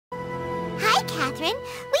Catherine.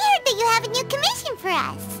 We heard that you have a new commission for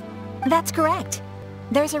us. That's correct.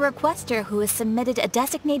 There's a requester who has submitted a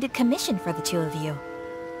designated commission for the two of you.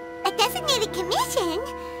 A designated commission?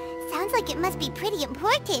 Sounds like it must be pretty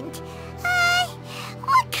important.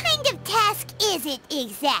 What kind of task is it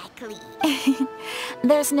exactly?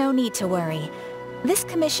 There's no need to worry. This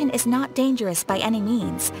commission is not dangerous by any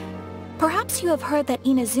means. Perhaps you have heard that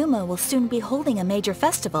Inazuma will soon be holding a major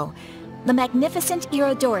festival, the magnificent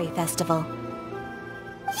Irodori Festival.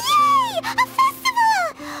 Yay! A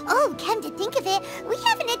festival! Oh, come to think of it, we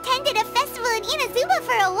haven't attended a festival in Inazuma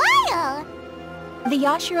for a while! The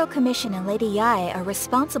Yashiro Commission and Lady Yae are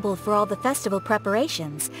responsible for all the festival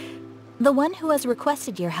preparations. The one who has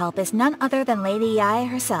requested your help is none other than Lady Yae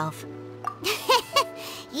herself.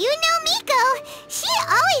 You know Miko! She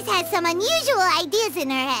always has some unusual ideas in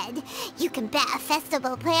her head. You can bet a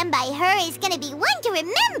festival planned by her is gonna be one to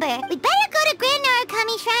remember. We'd better go to Grand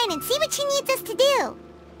Narukami Shrine and see what she needs us to do.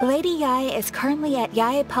 Lady Yae is currently at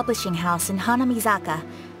Yae Publishing House in Hanamizaka,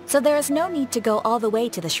 so there is no need to go all the way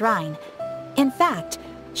to the shrine. In fact,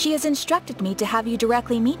 she has instructed me to have you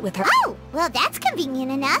directly meet with her. Oh, well that's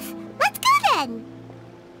convenient enough. Let's go then!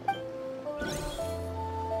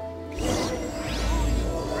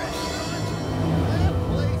 That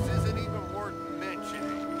place isn't even worth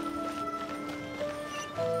mentioning.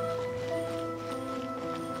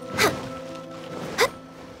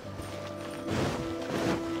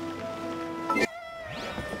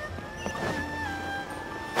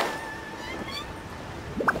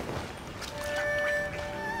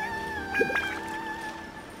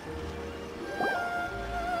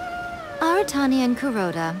 Aratani and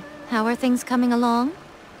Kuroda, how are things coming along?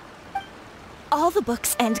 All the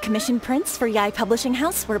books and commission prints for Yae Publishing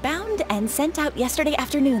House were bound and sent out yesterday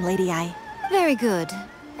afternoon, Lady Yae. Very good.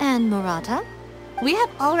 And Murata? We have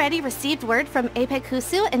already received word from Apex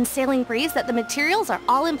Husu and Sailing Breeze that the materials are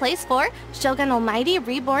all in place for Shogun Almighty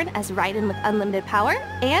Reborn as Raiden with Unlimited Power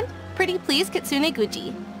and Pretty Please Kitsune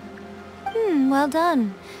Guji. Well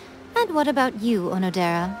done. And what about you,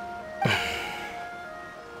 Onodera?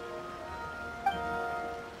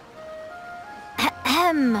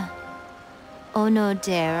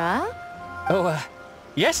 Onodera? Oh,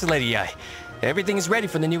 yes, Lady Yae. Everything is ready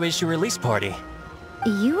for the new issue release party.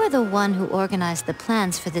 You are the one who organized the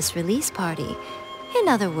plans for this release party. In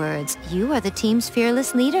other words, you are the team's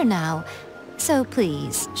fearless leader now. So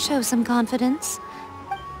please, show some confidence.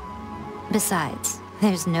 Besides,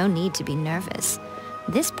 there's no need to be nervous.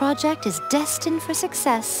 This project is destined for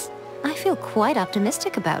success. I feel quite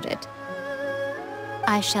optimistic about it.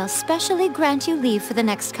 I shall specially grant you leave for the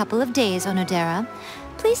next couple of days, Onodera.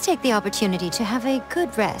 Please take the opportunity to have a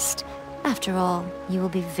good rest. After all, you will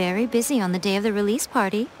be very busy on the day of the release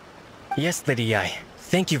party. Yes, Lady Yae.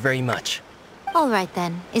 Thank you very much. All right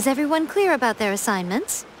then. Is everyone clear about their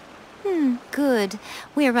assignments? Good.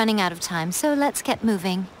 We are running out of time, so let's get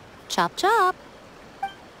moving. Chop chop!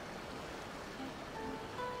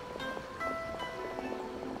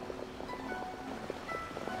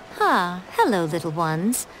 Hello, little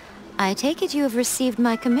ones. I take it you have received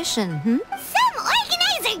my commission, Some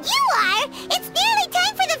organizer you are! It's nearly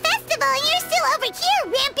time for the festival and you're still over here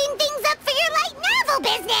ramping things up for your light novel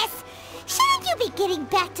business! Shouldn't you be getting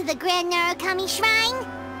back to the Grand Narukami Shrine?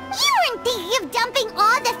 You weren't thinking of dumping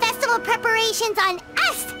all the festival preparations on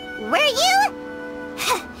us, were you?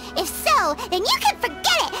 If so, then you can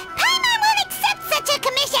forget it! Paimon won't accept such a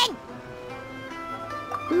commission!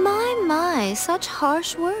 My, such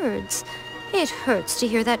harsh words. It hurts to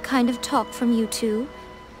hear that kind of talk from you two.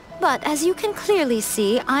 But as you can clearly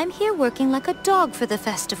see, I'm here working like a dog for the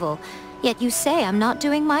festival. Yet you say I'm not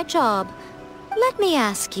doing my job. Let me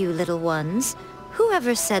ask you, little ones,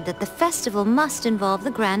 whoever said that the festival must involve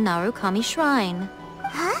the Grand Narukami Shrine?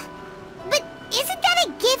 Huh? But isn't that a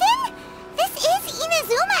given? This is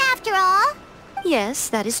Inazuma after all. Yes,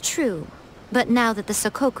 that is true. But now that the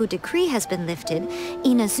Sokoku Decree has been lifted,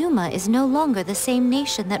 Inazuma is no longer the same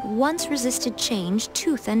nation that once resisted change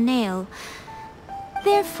tooth and nail.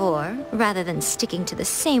 Therefore, rather than sticking to the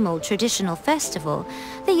same old traditional festival,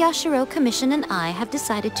 the Yashiro Commission and I have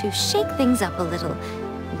decided to shake things up a little.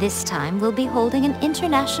 This time we'll be holding an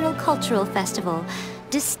international cultural festival,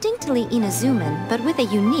 distinctly Inazuman, but with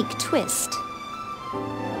a unique twist.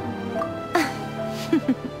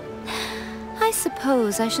 I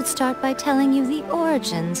suppose I should start by telling you the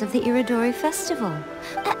origins of the Irodori Festival.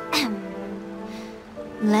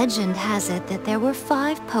 Legend has it that there were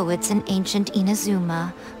 5 poets in ancient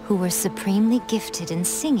Inazuma who were supremely gifted in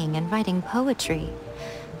singing and writing poetry.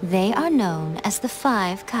 They are known as the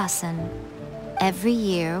 5 Kasen. Every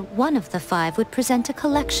year, one of the 5 would present a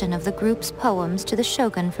collection of the group's poems to the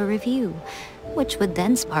Shogun for review, which would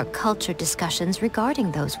then spark culture discussions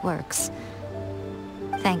regarding those works.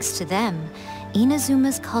 Thanks to them,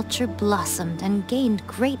 Inazuma's culture blossomed and gained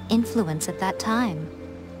great influence at that time.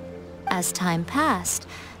 As time passed,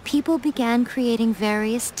 people began creating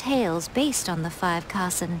various tales based on the 5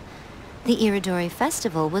 Kasen. The Iridori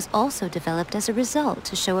Festival was also developed as a result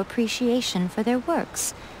to show appreciation for their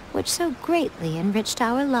works, which so greatly enriched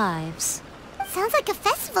our lives. Sounds like a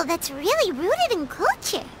festival that's really rooted in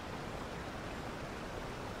culture.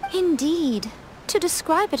 Indeed. To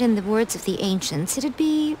describe it in the words of the ancients, it'd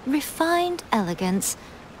be refined elegance.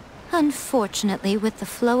 Unfortunately, with the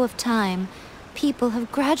flow of time, people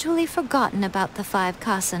have gradually forgotten about the 5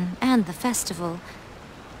 Kasen and the festival.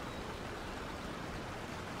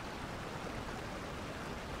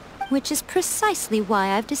 Which is precisely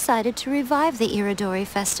why I've decided to revive the Iridori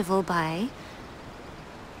Festival by...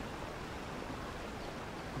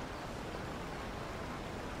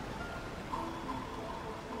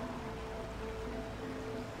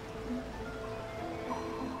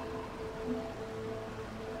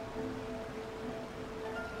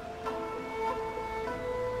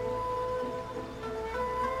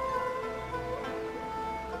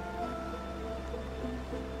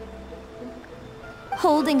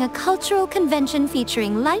 holding a cultural convention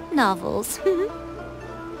featuring light novels. But,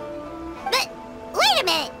 wait a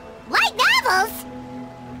minute! Light novels?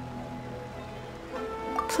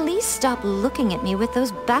 Please stop looking at me with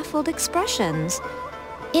those baffled expressions.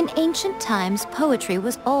 In ancient times, poetry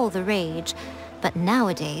was all the rage, but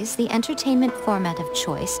nowadays, the entertainment format of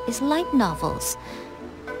choice is light novels.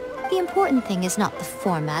 The important thing is not the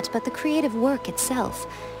format, but the creative work itself.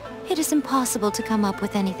 It is impossible to come up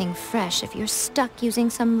with anything fresh if you're stuck using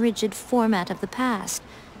some rigid format of the past.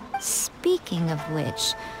 Speaking of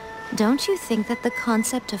which, don't you think that the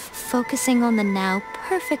concept of focusing on the now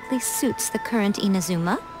perfectly suits the current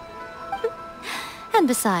Inazuma? And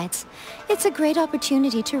besides, it's a great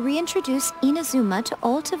opportunity to reintroduce Inazuma to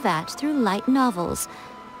all Teyvat through light novels.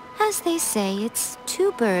 As they say, it's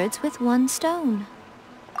 2 birds with 1 stone.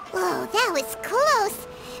 Whoa, that was close!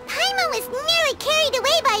 Paimon was nearly carried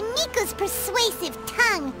away by Miko's persuasive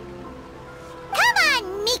tongue. Come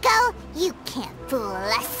on, Miko! You can't fool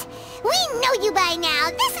us. We know you by now.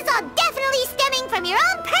 This is all definitely stemming from your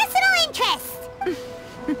own personal interest.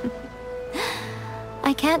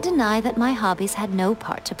 I can't deny that my hobbies had no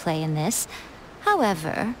part to play in this.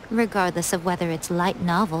 However, regardless of whether it's light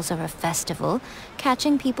novels or a festival,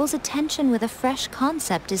 catching people's attention with a fresh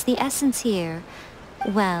concept is the essence here.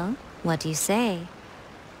 Well, what do you say?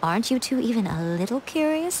 Aren't you two even a little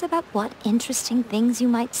curious about what interesting things you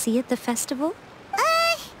might see at the festival?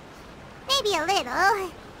 Maybe a little.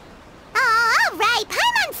 Oh, all right.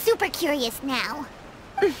 Paimon's super curious now.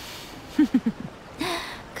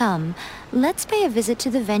 Come, let's pay a visit to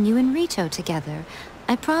the venue in Rito together.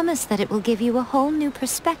 I promise that it will give you a whole new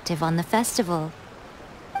perspective on the festival.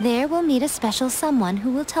 There we'll meet a special someone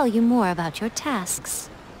who will tell you more about your tasks.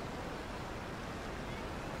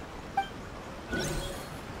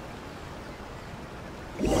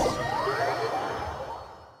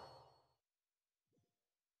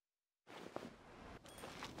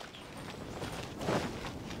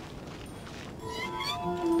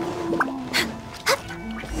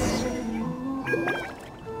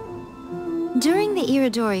 During the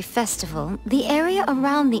Iridori Festival, the area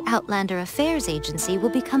around the Outlander Affairs Agency will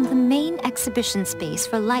become the main exhibition space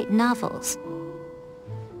for light novels.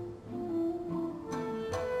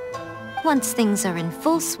 Once things are in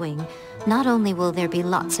full swing, not only will there be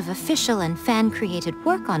lots of official and fan-created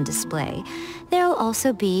work on display, there will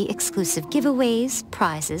also be exclusive giveaways,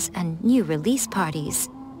 prizes, and new release parties.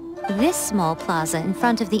 This small plaza in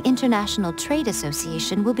front of the International Trade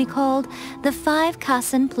Association will be called the 5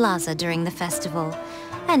 Kasen Plaza during the festival,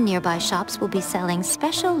 and nearby shops will be selling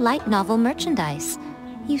special light novel merchandise.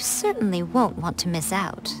 You certainly won't want to miss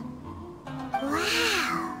out.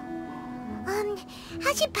 Wow.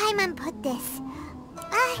 How should Paimon put this?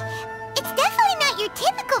 It's definitely not your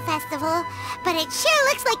typical festival, but it sure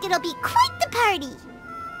looks like it'll be quite the party.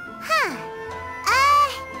 Huh.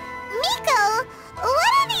 Miko,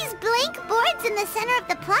 what are these blank boards in the center of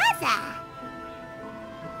the plaza?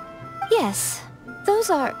 Yes, those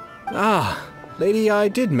are... Ah, Lady I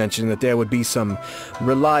did mention that there would be some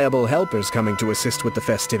reliable helpers coming to assist with the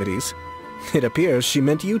festivities. It appears she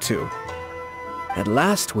meant you two. At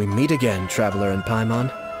last we meet again, Traveler and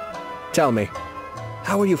Paimon. Tell me,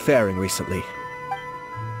 how are you faring recently?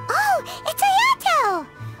 Oh, it's Ayato!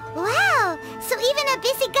 Wow, so even a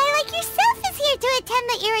busy guy like yourself is here to attend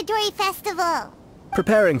the Iridori Festival.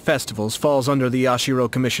 Preparing festivals falls under the Yashiro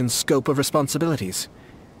Commission's scope of responsibilities.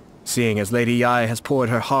 Seeing as Lady Yae has poured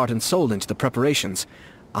her heart and soul into the preparations,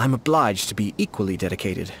 I'm obliged to be equally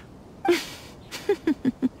dedicated.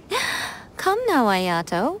 Come now,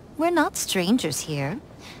 Ayato. We're not strangers here.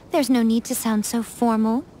 There's no need to sound so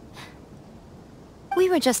formal. We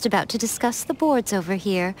were just about to discuss the boards over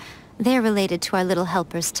here. They're related to our little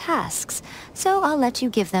helper's tasks, so I'll let you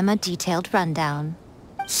give them a detailed rundown.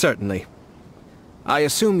 Certainly. I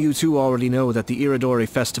assume you two already know that the Iridori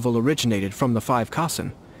Festival originated from the 5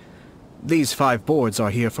 Kasen. These 5 boards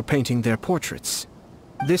are here for painting their portraits.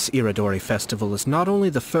 This Iridori Festival is not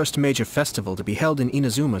only the first major festival to be held in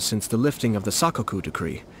Inazuma since the lifting of the Sakoku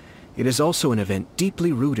decree, it is also an event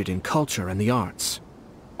deeply rooted in culture and the arts.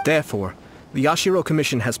 Therefore, the Yashiro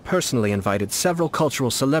Commission has personally invited several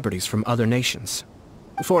cultural celebrities from other nations.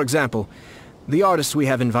 For example, the artist we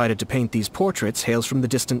have invited to paint these portraits hails from the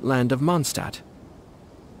distant land of Mondstadt.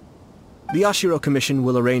 The Yashiro Commission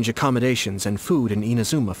will arrange accommodations and food in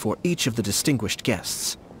Inazuma for each of the distinguished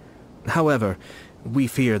guests. However, we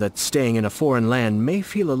fear that staying in a foreign land may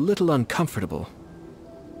feel a little uncomfortable.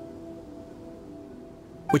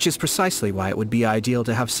 Which is precisely why it would be ideal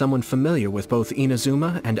to have someone familiar with both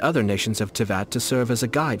Inazuma and other nations of Teyvat to serve as a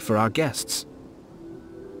guide for our guests.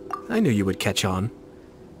 I knew you would catch on.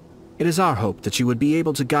 It is our hope that you would be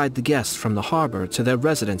able to guide the guests from the harbor to their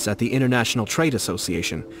residence at the International Trade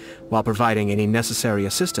Association, while providing any necessary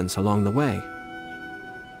assistance along the way.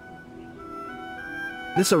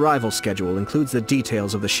 This arrival schedule includes the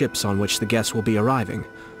details of the ships on which the guests will be arriving.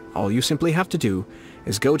 All you simply have to do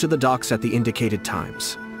is go to the docks at the indicated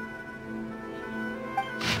times.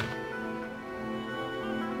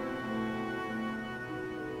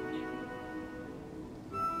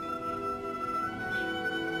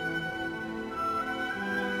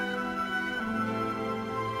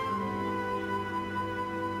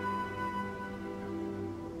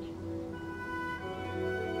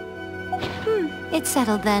 It's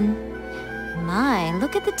settled then. My,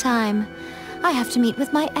 look at the time. I have to meet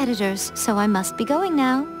with my editors, so I must be going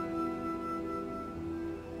now.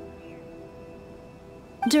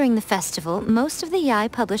 During the festival, most of the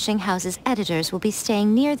Yae Publishing House's editors will be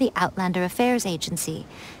staying near the Outlander Affairs Agency.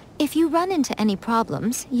 If you run into any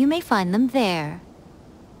problems, you may find them there.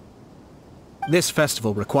 This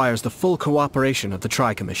festival requires the full cooperation of the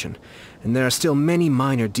Tri-Commission, and there are still many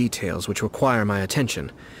minor details which require my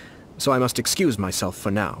attention, so I must excuse myself for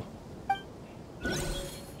now. All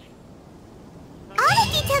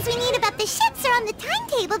the details we need about the ships are on the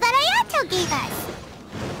timetable that Ayato gave us.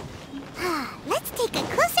 Let's take a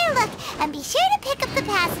closer look and be sure to pick up the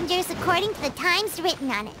passengers according to the times written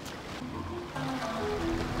on it.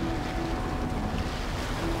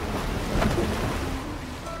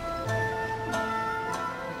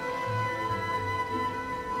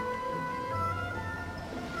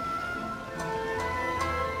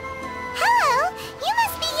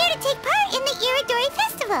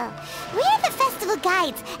 We're the festival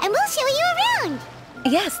guides, and we'll show you around.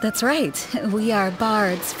 Yes, that's right. We are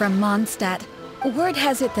bards from Mondstadt. Word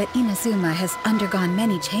has it that Inazuma has undergone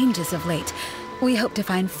many changes of late. We hope to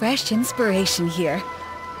find fresh inspiration here.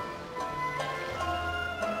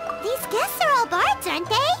 These guests are all bards, aren't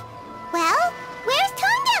they? Well, where's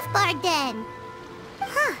Tondef Bard then?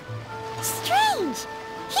 Huh. Strange.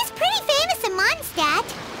 He's pretty famous in Mondstadt.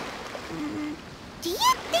 Do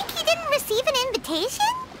you think he didn't receive an invitation?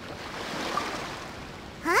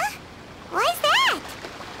 Huh? Why's that?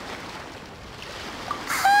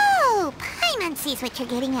 Oh, Paimon sees what you're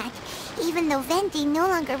getting at. Even though Venti no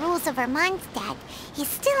longer rules over Mondstadt, he's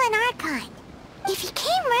still an Archon. If he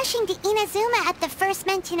came rushing to Inazuma at the first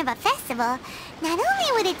mention of a festival, not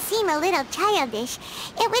only would it seem a little childish,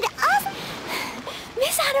 it would also...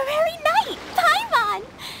 Miss Honorary Knight, Paimon!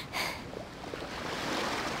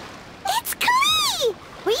 It's Klee!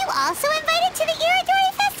 Were you also invited to the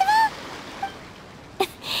Iridori Festival?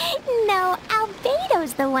 No,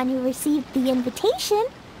 Albedo's the one who received the invitation.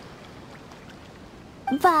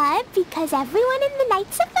 But because everyone in the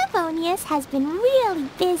Knights of Favonius has been really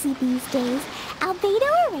busy these days,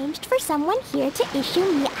 Albedo arranged for someone here to issue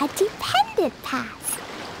me a dependent pass.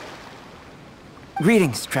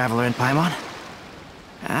 Greetings, Traveler and Paimon.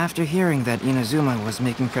 After hearing that Inazuma was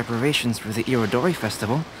making preparations for the Irodori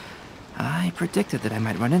Festival, I predicted that I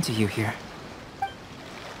might run into you here.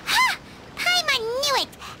 Ha! Paimon knew it!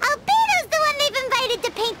 Albedo's the one they've invited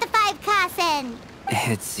to paint the 5 Kasen!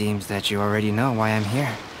 It seems that you already know why I'm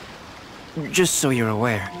here. Just so you're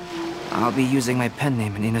aware, I'll be using my pen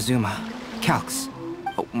name in Inazuma, Calx.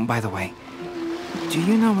 Oh, by the way, do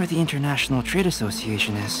you know where the International Trade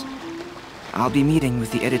Association is? I'll be meeting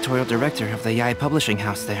with the editorial director of the Yae Publishing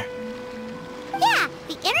House there. Yeah,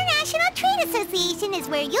 the International Trade Association is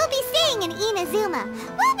where you'll be staying in Inazuma.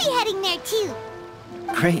 We'll be heading there too.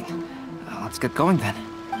 Great. Let's get going then.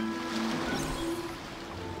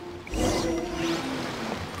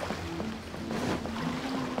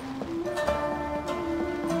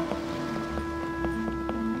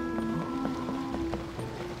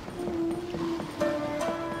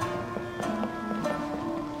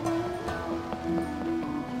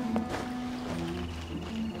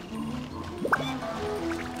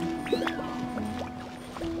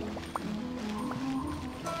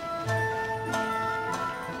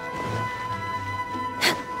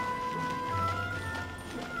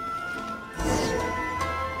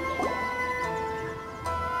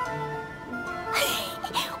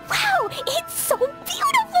 Wow, it's so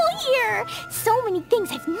beautiful here! So many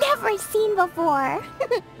things I've never seen before.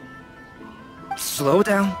 Slow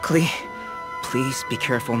down, Klee. Please be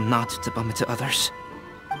careful not to bump into others.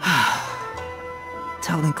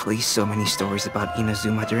 Telling Klee so many stories about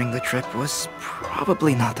Inazuma during the trip was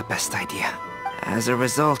probably not the best idea. As a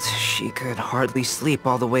result, she could hardly sleep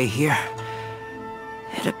all the way here.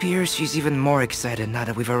 It appears she's even more excited now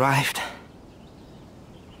that we've arrived.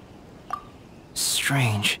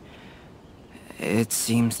 Strange. It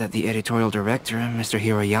seems that the editorial director, Mr.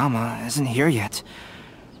 Hiroyama, isn't here yet.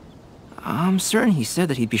 I'm certain he said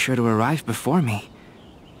that he'd be sure to arrive before me.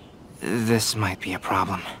 This might be a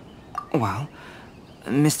problem. Well,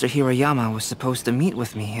 Mr. Hiroyama was supposed to meet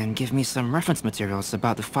with me and give me some reference materials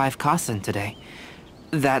about the 5 Kasen today.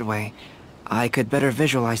 That way, I could better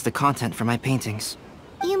visualize the content for my paintings.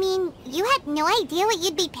 You mean you had no idea what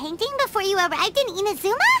you'd be painting before you arrived in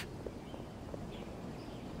Inazuma?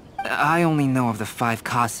 I only know of the 5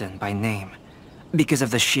 Kasen by name. Because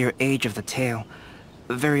of the sheer age of the tale,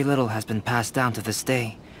 very little has been passed down to this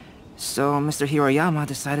day. So Mr. Hiroyama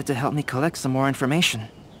decided to help me collect some more information.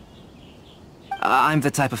 I'm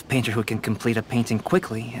the type of painter who can complete a painting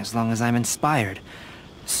quickly as long as I'm inspired.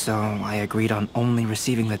 So I agreed on only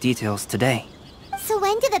receiving the details today. So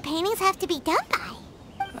when do the paintings have to be done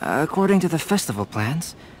by? According to the festival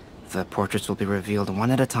plans, the portraits will be revealed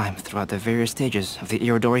one at a time throughout the various stages of the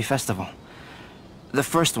Irodori Festival. The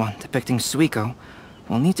first one, depicting Suiko,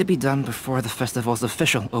 will need to be done before the festival's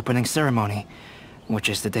official opening ceremony, which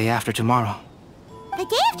is the day after tomorrow. The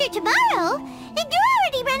day after tomorrow? Then you're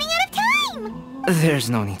already running out of time! There's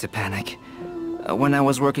no need to panic. When I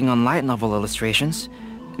was working on light novel illustrations,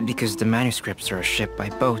 because the manuscripts are shipped by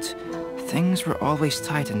boat, things were always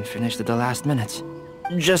tight and finished at the last minute.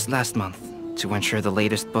 Just last month, to ensure the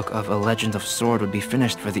latest book of A Legend of Sword would be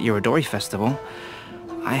finished for the Irodori Festival,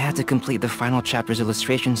 I had to complete the final chapter's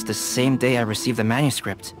illustrations the same day I received the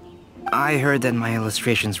manuscript. I heard that my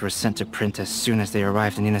illustrations were sent to print as soon as they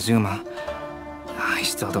arrived in Inazuma. I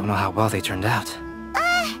still don't know how well they turned out.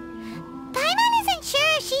 Paimon isn't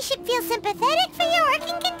sure if she should feel sympathetic for your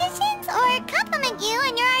working conditions or compliment you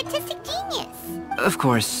on your artistic genius. Of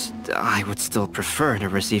course, I would still prefer to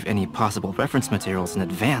receive any possible reference materials in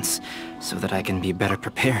advance, so that I can be better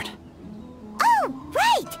prepared. Oh,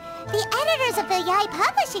 right! The editors of the Yae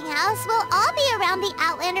Publishing House will all be around the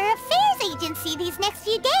Outlander Affairs Agency these next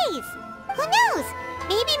few days. Who knows?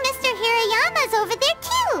 Maybe Mr. Hiroyama's over there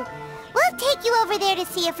too. We'll take you over there to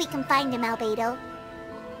see if we can find him, Albedo.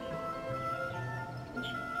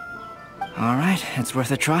 Alright, it's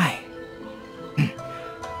worth a try.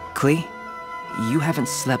 Klee, you haven't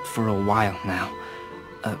slept for a while now.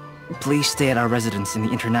 Please stay at our residence in the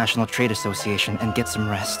International Trade Association and get some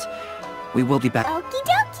rest. We will be back. Okie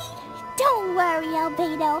dokie. Don't worry,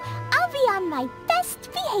 Albedo. I'll be on my best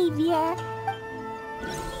behavior.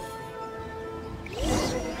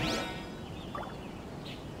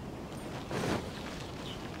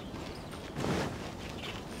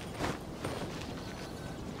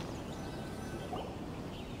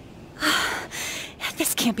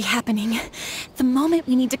 This can't be happening. The moment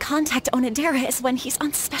we need to contact Onodera is when he's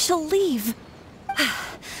on special leave.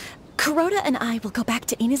 Kuroda and I will go back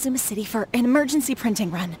to Inazuma City for an emergency printing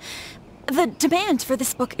run. The demand for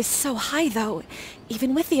this book is so high, though.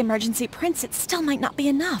 Even with the emergency prints, it still might not be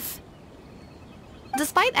enough.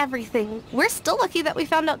 Despite everything, we're still lucky that we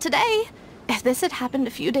found out today. If this had happened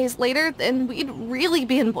a few days later, then we'd really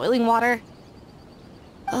be in boiling water.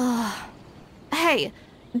 Hey,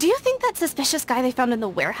 do you think that suspicious guy they found in the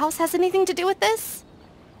warehouse has anything to do with this?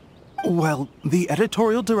 Well, the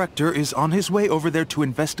editorial director is on his way over there to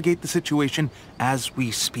investigate the situation as we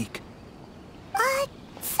speak.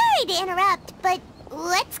 Sorry to interrupt, but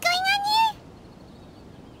what's going on here?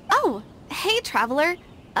 Oh, hey, Traveler.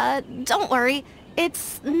 Don't worry.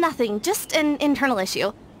 It's nothing, just an internal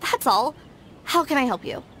issue. That's all. How can I help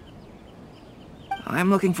you? I'm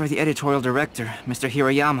looking for the editorial director, Mr.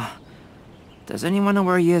 Hirayama. Does anyone know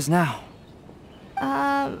where he is now?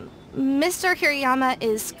 Mr. Hirayama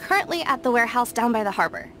is currently at the warehouse down by the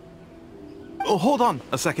harbor. Oh, hold on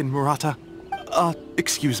a second, Murata.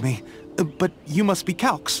 Excuse me, but you must be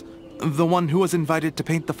Calx, the one who was invited to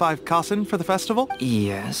paint the 5 kasen for the festival?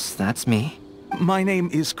 Yes, that's me. My name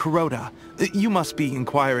is Kuroda. You must be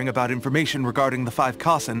inquiring about information regarding the 5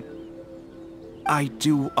 kasen. I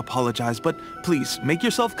do apologize, but please make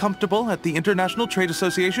yourself comfortable at the International Trade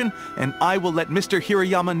Association, and I will let Mr.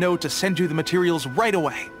 Hirayama know to send you the materials right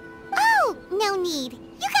away. Oh, no need.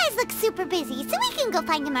 You guys look super busy, so we can go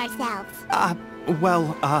find them ourselves.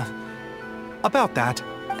 About that.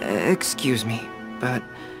 Excuse me, but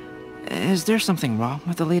is there something wrong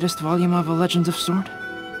with the latest volume of A Legend of Sword?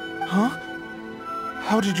 Huh?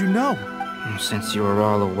 How did you know? Since you were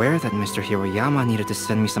all aware that Mr. Hirayama needed to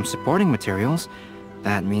send me some supporting materials,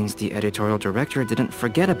 that means the editorial director didn't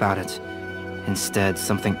forget about it. Instead,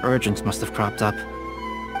 something urgent must have cropped up.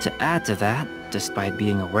 To add to that, despite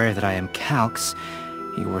being aware that I am Calx,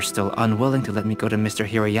 you were still unwilling to let me go to Mr.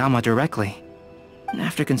 Hirayama directly.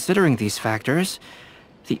 After considering these factors,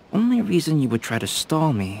 the only reason you would try to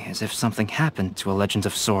stall me is if something happened to A Legend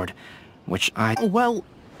of Sword, which I... Well,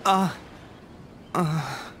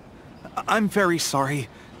 I'm very sorry.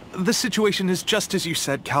 The situation is just as you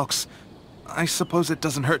said, Calx. I suppose it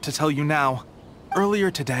doesn't hurt to tell you now.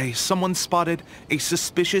 Earlier today, someone spotted a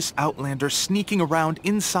suspicious outlander sneaking around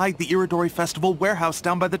inside the Iridori Festival warehouse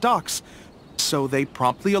down by the docks. So they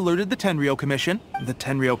promptly alerted the Tenryou Commission. The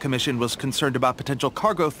Tenryou Commission was concerned about potential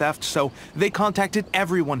cargo theft, so they contacted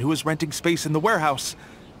everyone who was renting space in the warehouse.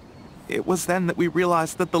 It was then that we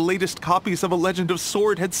realized that the latest copies of A Legend of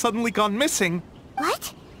Sword had suddenly gone missing.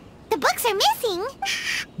 What? The books are missing?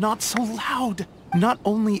 Shh, not so loud. Not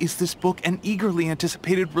only is this book an eagerly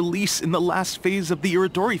anticipated release in the last phase of the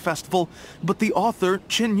Iridori Festival, but the author,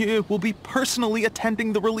 Chin-Yu, will be personally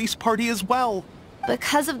attending the release party as well.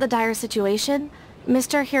 Because of the dire situation,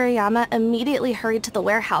 Mr. Hirayama immediately hurried to the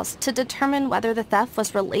warehouse to determine whether the theft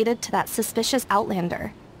was related to that suspicious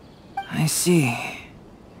outlander. I see.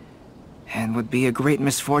 It would be a great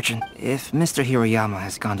misfortune if Mr. Hirayama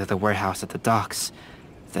has gone to the warehouse at the docks.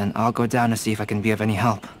 Then I'll go down to see if I can be of any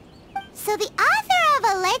help. So the author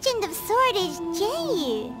of A Legend of Sword is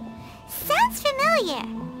Jin-Yu. Sounds familiar.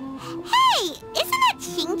 Hey, isn't that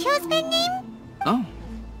Xingqiu's pen name? Oh,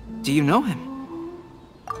 do you know him?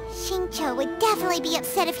 Xingqiu would definitely be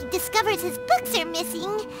upset if he discovers his books are missing.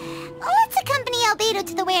 Let's accompany Albedo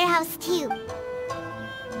to the warehouse too.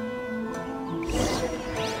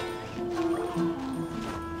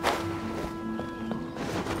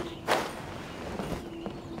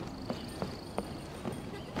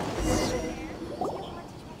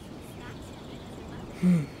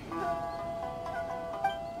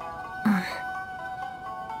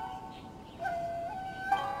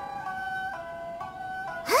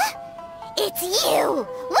 It's you!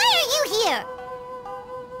 Why are you here?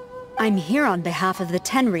 I'm here on behalf of the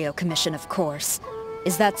Tenryou Commission, of course.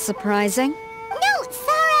 Is that surprising? No,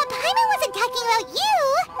 Sarah, Paimon wasn't talking about you!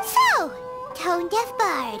 So, Tone-Deaf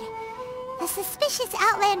Bard. The suspicious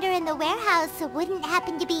outlander in the warehouse wouldn't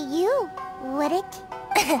happen to be you, would it?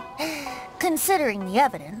 Considering the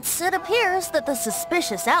evidence, it appears that the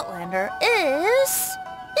suspicious outlander is...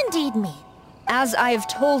 indeed me. As I have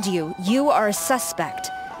told you, you are a suspect.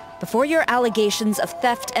 Before your allegations of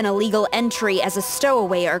theft and illegal entry as a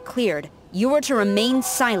stowaway are cleared, you are to remain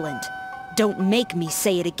silent. Don't make me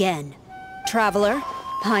say it again. Traveler,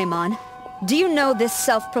 Paimon, do you know this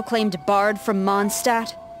self-proclaimed bard from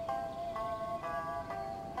Mondstadt?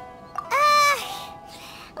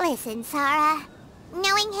 Listen, Sarah.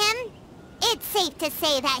 Knowing him, it's safe to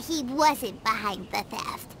say that he wasn't behind the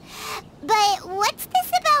theft. But what's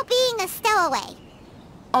this about being a stowaway?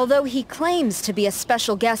 Although he claims to be a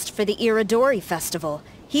special guest for the Iridori Festival,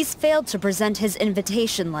 he's failed to present his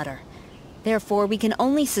invitation letter. Therefore, we can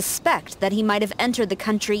only suspect that he might have entered the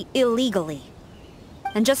country illegally.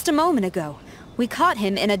 And just a moment ago, we caught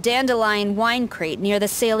him in a dandelion wine crate near the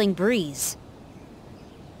Sailing Breeze.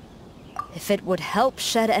 If it would help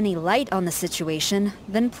shed any light on the situation,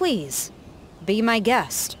 then please, be my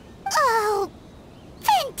guest. Oh,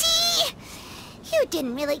 Fenty! You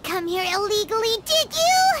didn't really come here illegally, did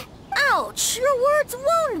you? Ouch, your words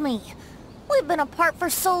wound me. We've been apart for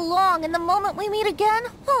so long, and the moment we meet again,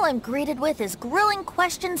 all I'm greeted with is grilling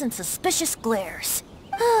questions and suspicious glares.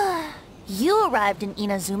 You arrived in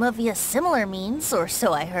Inazuma via similar means, or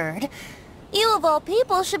so I heard. You of all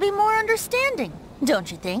people should be more understanding,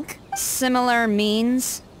 don't you think? Similar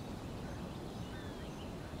means?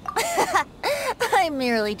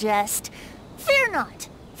 merely jest. Fear not,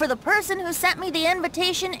 for the person who sent me the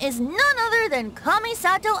invitation is none other than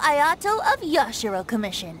Kamisato Ayato of Yashiro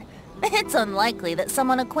Commission. It's unlikely that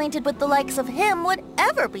someone acquainted with the likes of him would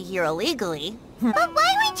ever be here illegally. But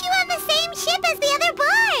why weren't you on the same ship as the other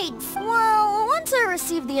bards? Well, once I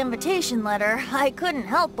received the invitation letter, I couldn't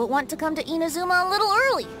help but want to come to Inazuma a little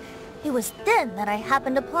early. It was then that I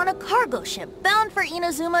happened upon a cargo ship bound for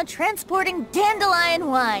Inazuma transporting dandelion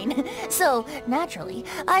wine. So, naturally,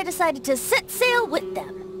 I decided to set sail with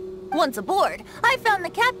them. Once aboard, I found the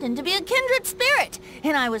captain to be a kindred spirit,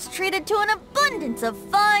 and I was treated to an abundance of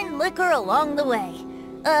fine liquor along the way.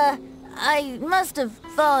 I must have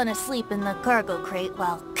fallen asleep in the cargo crate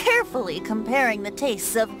while carefully comparing the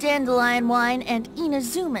tastes of dandelion wine and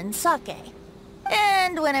Inazuman sake.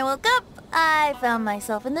 And when I woke up, I found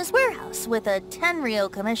myself in this warehouse with a Tenryou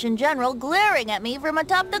Commission General glaring at me from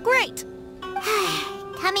atop the grate.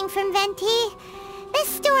 Coming from Venti, this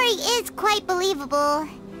story is quite believable.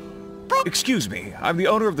 But... Excuse me, I'm the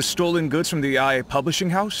owner of the stolen goods from the IA publishing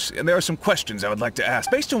house, and there are some questions I would like to ask.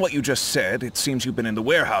 Based on what you just said, it seems you've been in the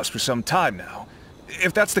warehouse for some time now.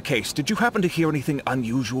 If that's the case, did you happen to hear anything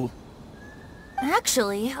unusual?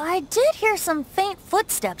 Actually, I did hear some faint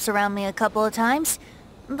footsteps around me a couple of times,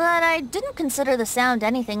 but I didn't consider the sound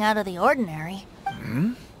anything out of the ordinary.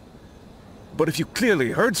 Hmm? But if you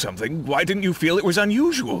clearly heard something, why didn't you feel it was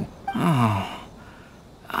unusual? Oh,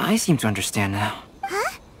 I seem to understand now.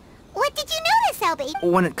 Huh? What did you notice, Albie?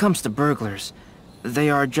 When it comes to burglars, they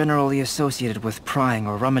are generally associated with prying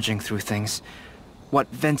or rummaging through things. What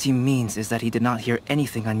Venti means is that he did not hear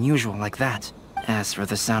anything unusual like that. As for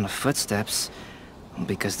the sound of footsteps,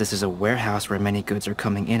 because this is a warehouse where many goods are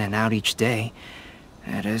coming in and out each day,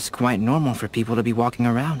 it is quite normal for people to be walking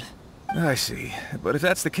around. I see. But if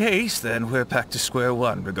that's the case, then we're back to square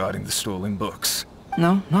one regarding the stolen books.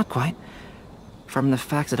 No, not quite. From the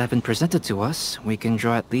facts that have been presented to us, we can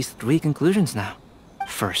draw at least 3 conclusions now.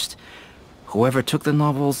 First, whoever took the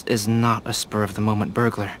novels is not a spur-of-the-moment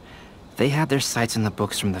burglar. They had their sights on the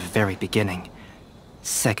books from the very beginning.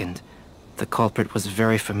 Second, the culprit was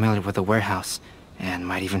very familiar with the warehouse, and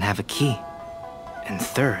might even have a key. And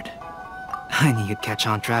third, I knew you'd catch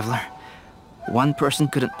on, Traveler. One person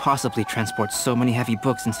couldn't possibly transport so many heavy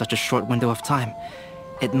books in such a short window of time.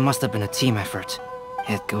 It must have been a team effort.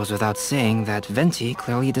 It goes without saying that Venti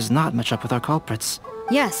clearly does not match up with our culprits.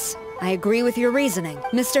 Yes, I agree with your reasoning,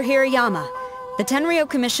 Mr. Hirayama. The Tenryou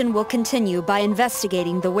Commission will continue by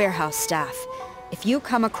investigating the warehouse staff. If you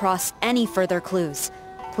come across any further clues,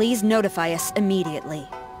 please notify us immediately.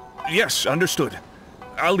 Yes, understood.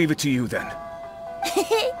 I'll leave it to you then.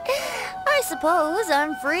 I suppose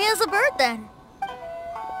I'm free as a bird then.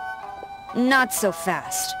 Not so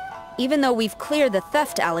fast. Even though we've cleared the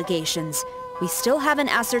theft allegations, we still haven't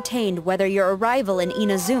ascertained whether your arrival in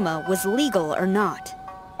Inazuma was legal or not.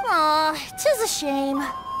 Aw, 'tis a shame.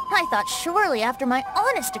 I thought surely after my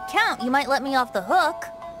honest account you might let me off the hook.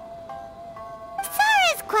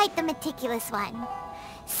 Sara's quite the meticulous one.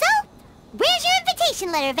 So, where's your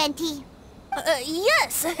invitation letter, Venti?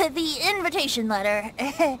 Yes, the invitation letter.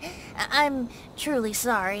 I'm truly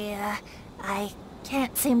sorry. I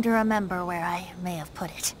can't seem to remember where I may have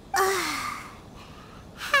put it.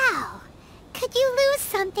 How could you lose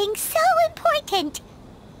something so important?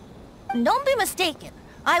 Don't be mistaken.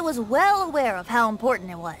 I was well aware of how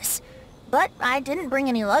important it was. But I didn't bring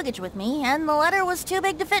any luggage with me, and the letter was too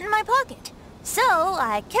big to fit in my pocket. So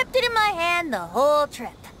I kept it in my hand the whole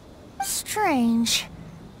trip. Strange.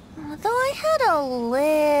 Though I had a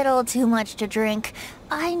little too much to drink,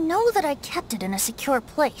 I know that I kept it in a secure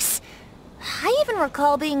place. I even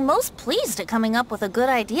recall being most pleased at coming up with a good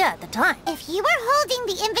idea at the time. If you were holding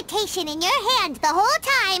the invitation in your hand the whole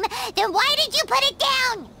time, then why did you put it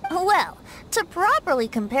down? Well, to properly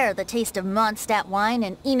compare the taste of Mondstadt wine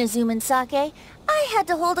and Inazuman sake, I had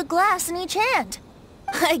to hold a glass in each hand.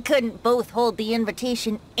 I couldn't both hold the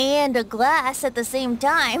invitation and a glass at the same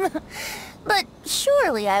time. But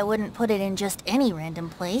surely I wouldn't put it in just any random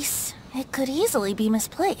place. It could easily be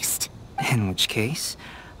misplaced. In which case,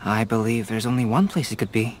 I believe there's only one place it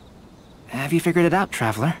could be. Have you figured it out,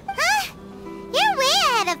 Traveler? Huh? You're way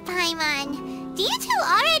ahead of Paimon. Do you two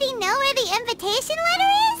already know where the invitation letter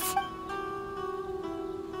is?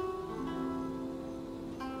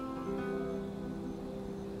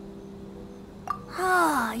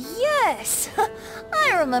 Ah, yes!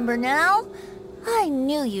 I remember now. I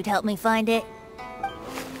knew you'd help me find it.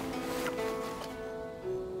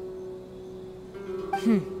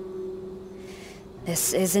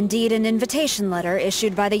 This is indeed an invitation letter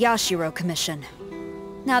issued by the Yashiro Commission.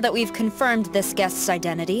 Now that we've confirmed this guest's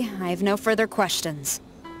identity, I have no further questions.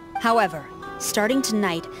 However, Starting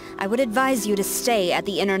tonight, I would advise you to stay at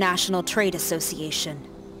the International Trade Association.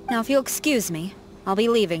 Now, if you'll excuse me, I'll be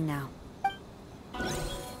leaving now. There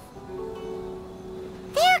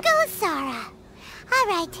goes Sara. All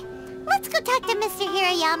right, let's go talk to Mr.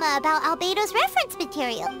 Hirayama about Albedo's reference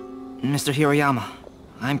material. Mr. Hirayama,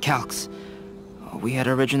 I'm Calx. We had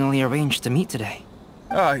originally arranged to meet today.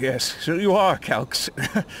 Ah, yes, so you are Calx.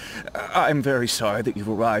 I'm very sorry that you've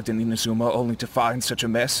arrived in Inazuma only to find such a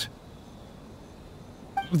mess.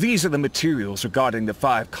 These are the materials regarding the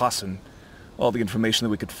 5 Kassen. All the information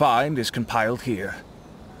that we could find is compiled here.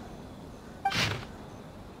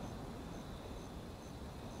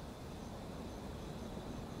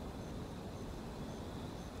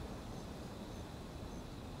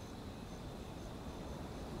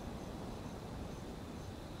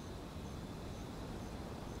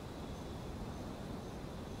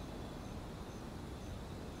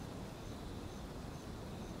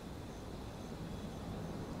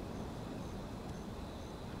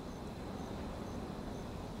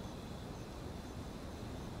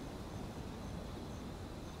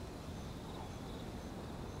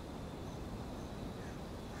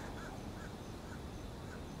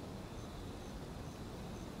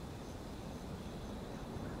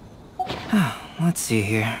 Let's see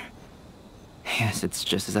here. Yes, it's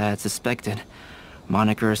just as I had suspected.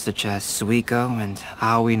 Monikers such as Suiko and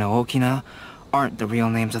Aoi no Okina aren't the real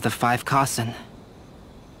names of the 5 Kassen.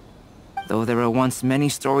 Though there were once many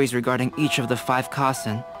stories regarding each of the 5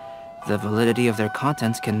 Kassen, the validity of their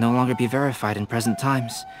contents can no longer be verified in present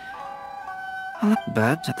times.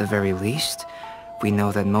 But, at the very least, we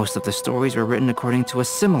know that most of the stories were written according to a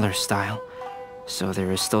similar style, so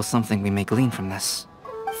there is still something we may glean from this.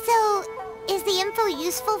 So, is the info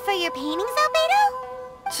useful for your paintings,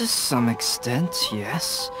 Albedo? To some extent,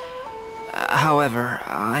 yes. However,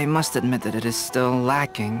 I must admit that it is still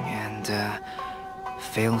lacking and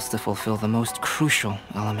fails to fulfill the most crucial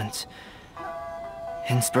element.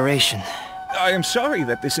 Inspiration. I am sorry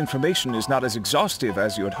that this information is not as exhaustive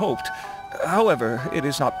as you had hoped. However, it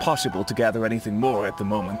is not possible to gather anything more at the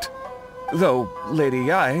moment. Though, Lady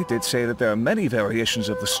Yae did say that there are many variations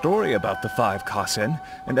of the story about the 5 Kassen,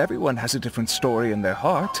 and everyone has a different story in their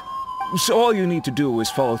heart. So all you need to do is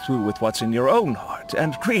follow through with what's in your own heart,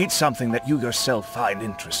 and create something that you yourself find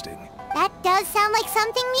interesting. That does sound like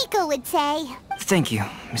something Miko would say. Thank you,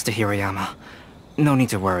 Mr. Hirayama. No need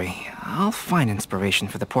to worry. I'll find inspiration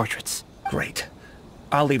for the portraits. Great.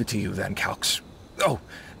 I'll leave it to you then, Calx. Oh,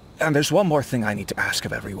 and there's one more thing I need to ask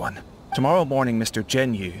of everyone. Tomorrow morning, Mr.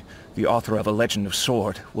 Genyu, the author of A Legend of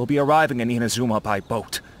Sword, will be arriving in Inazuma by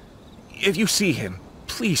boat. If you see him,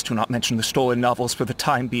 please do not mention the stolen novels for the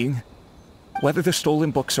time being. Whether the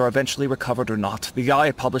stolen books are eventually recovered or not, the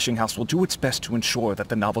Yae Publishing House will do its best to ensure that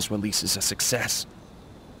the novel's release is a success.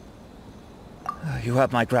 You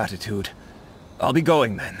have my gratitude. I'll be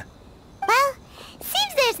going then. Well,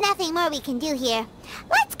 seems there's nothing more we can do here.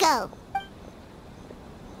 Let's go.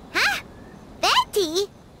 Huh? Betty?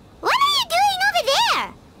 What are you doing over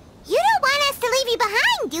there? You don't want us to leave you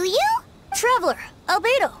behind, do you? Traveler,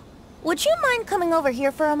 Albedo, would you mind coming over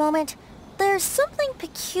here for a moment? There's something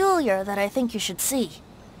peculiar that I think you should see.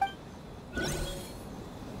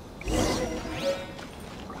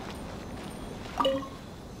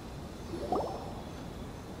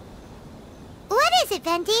 What is it,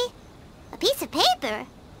 Venti? A piece of paper?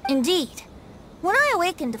 Indeed. When I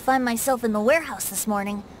awakened to find myself in the warehouse this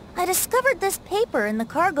morning, I discovered this paper in the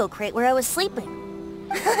cargo crate where I was sleeping.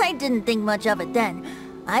 I didn't think much of it then.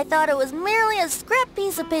 I thought it was merely a scrap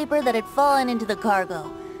piece of paper that had fallen into the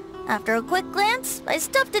cargo. After a quick glance, I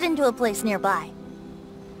stuffed it into a place nearby.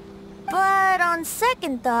 But on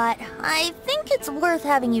second thought, I think it's worth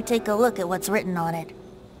having you take a look at what's written on it.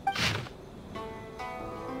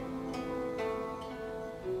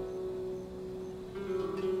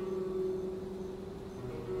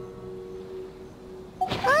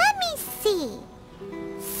 Let me see.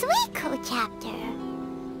 Suiko chapter.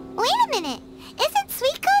 Wait a minute. Isn't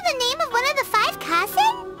Suiko the name of one of the 5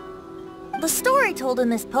 Kassen? The story told in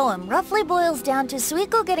this poem roughly boils down to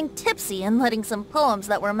Suiko getting tipsy and letting some poems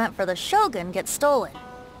that were meant for the Shogun get stolen.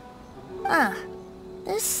 Ah,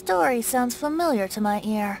 this story sounds familiar to my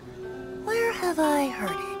ear. Where have I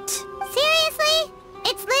heard it? Seriously?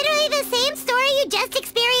 It's literally the same story you just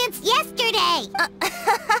experienced yesterday!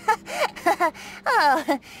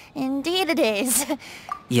 Oh, indeed it is.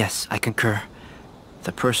 Yes, I concur.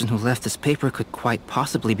 The person who left this paper could quite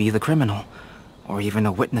possibly be the criminal, or even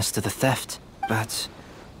a witness to the theft. But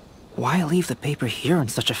why leave the paper here in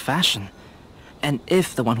such a fashion? And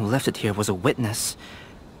if the one who left it here was a witness,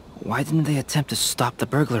 why didn't they attempt to stop the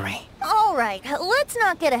burglary? All right, let's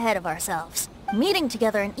not get ahead of ourselves. Meeting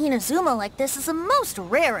together in Inazuma like this is a most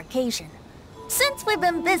rare occasion. Since we've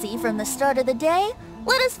been busy from the start of the day,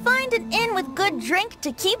 let us find an inn with good drink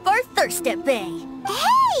to keep our thirst at bay.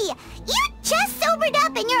 Hey! You just sobered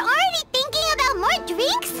up and you're already thinking about more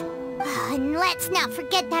drinks? And let's not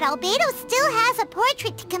forget that Albedo still has a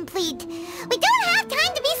portrait to complete. We don't have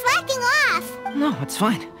time to be slacking off. No, it's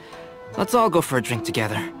fine. Let's all go for a drink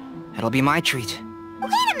together. It'll be my treat.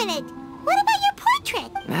 Wait a minute. What about your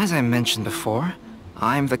portrait? As I mentioned before,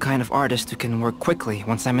 I'm the kind of artist who can work quickly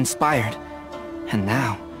once I'm inspired. And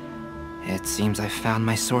now, it seems I've found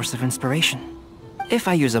my source of inspiration. If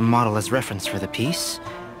I use a model as reference for the piece,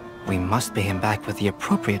 we must pay him back with the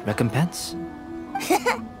appropriate recompense.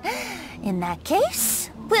 In that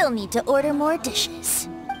case, we'll need to order more dishes.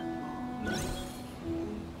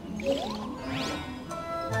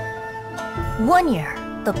 One year,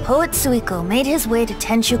 the poet Suiko made his way to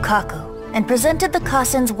Tenshukaku and presented the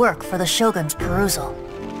Kasen's work for the shogun's perusal.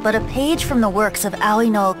 But a page from the works of Aoi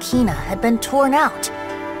no Okina had been torn out,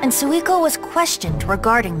 and Suiko was questioned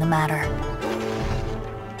regarding the matter.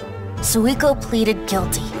 Suiko pleaded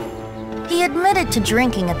guilty. He admitted to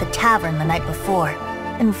drinking at the tavern the night before,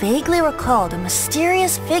 and vaguely recalled a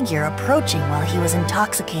mysterious figure approaching while he was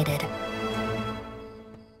intoxicated.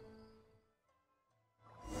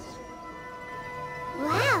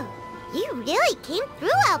 Wow, you really came through,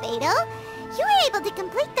 Albedo. You were able to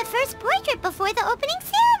complete the first portrait before the opening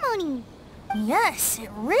ceremony. Yes, it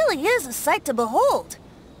really is a sight to behold.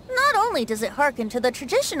 Not only does it harken to the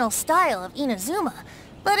traditional style of Inazuma,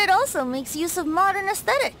 but it also makes use of modern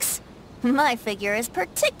aesthetics. My figure is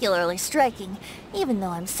particularly striking. Even though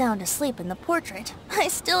I'm sound asleep in the portrait, I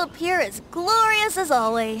still appear as glorious as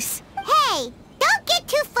always. Hey, don't get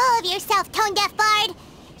too full of yourself, Tone-Deaf Bard.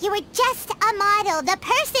 You were just a model. The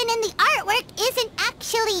person in the artwork isn't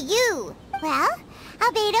actually you. Well,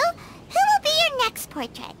 Albedo, who will be your next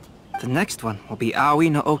portrait? The next one will be Aoi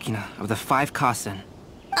no Okina of the 5 Kasen.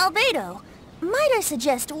 Albedo, might I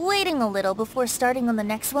suggest waiting a little before starting on the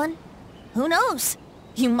next one? Who knows?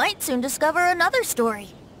 You might soon discover another story.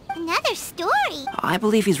 Another story? I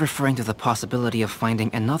believe he's referring to the possibility of finding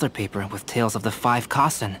another paper with tales of the 5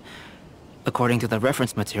 Kasen. According to the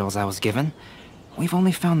reference materials I was given, we've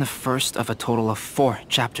only found the first of a total of 4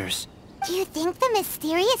 chapters. Do you think the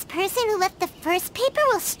mysterious person who left the first paper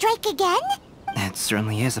will strike again? It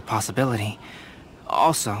certainly is a possibility.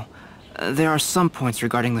 Also, there are some points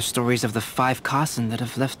regarding the stories of the 5 Kasen that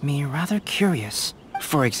have left me rather curious.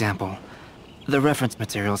 For example, the reference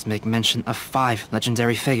materials make mention of 5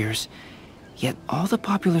 legendary figures, yet all the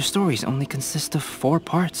popular stories only consist of 4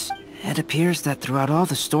 parts. It appears that throughout all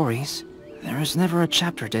the stories, there is never a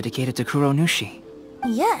chapter dedicated to Kuronushi.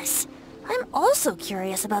 Yes, I'm also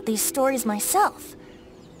curious about these stories myself.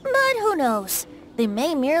 But who knows? They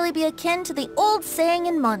may merely be akin to the old saying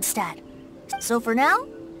in Mondstadt. So for now,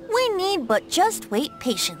 we need but just wait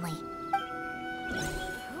patiently.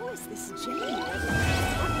 Who is this Jane?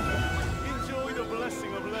 Enjoy the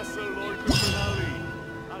blessing of Lesser Lord Kusanagi.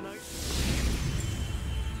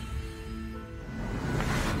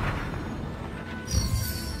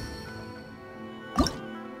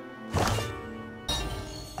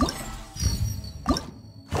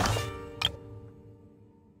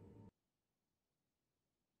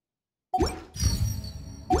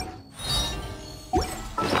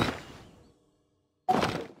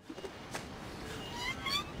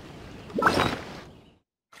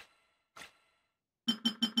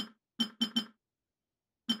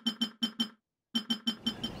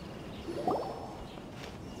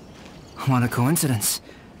 What a coincidence.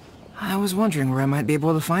 I was wondering where I might be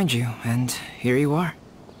able to find you, and here you are.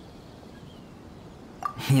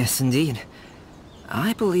 Yes, indeed.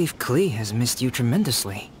 I believe Klee has missed you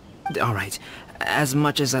tremendously. Alright, as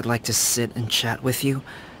much as I'd like to sit and chat with you,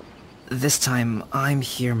 this time I'm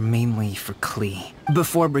here mainly for Klee.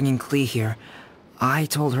 Before bringing Klee here, I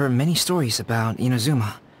told her many stories about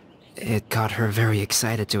Inazuma. It got her very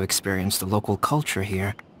excited to experience the local culture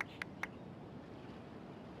here.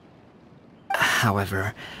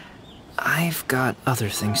 However, I've got other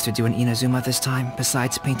things to do in Inazuma this time,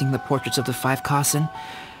 besides painting the portraits of the 5 Kasen.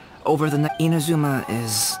 Inazuma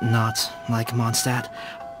is not like Mondstadt.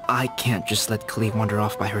 I can't just let Klee wander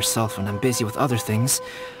off by herself when I'm busy with other things.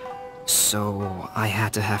 So I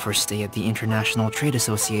had to have her stay at the International Trade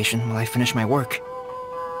Association while I finish my work.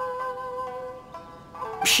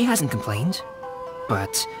 She hasn't complained,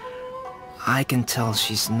 but I can tell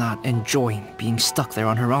she's not enjoying being stuck there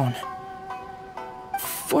on her own.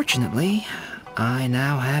 Fortunately, I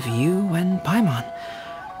now have you and Paimon.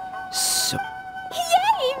 So...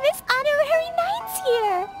 Yay! Miss Honorary Knight's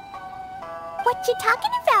here! What you talking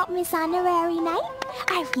about? about, Miss Honorary Knight?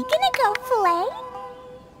 Are we gonna go play?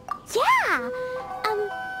 Yeah.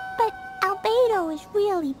 But Albedo is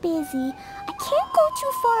really busy. I can't go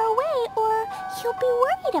too far away or he'll be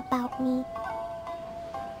worried about me.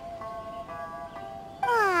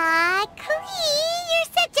 Aw, Klee, you're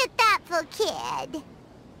such a thoughtful kid.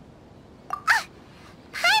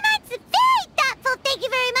 Paimon's very thoughtful, thank you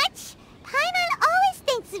very much. Paimon always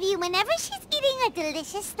thinks of you whenever she's eating a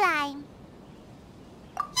delicious slime.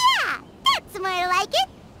 Yeah, that's more like it.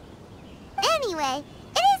 Anyway,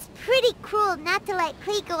 it is pretty cruel not to let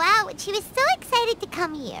Klee go out when she was so excited to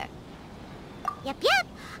come here. Yep.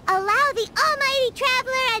 Allow the almighty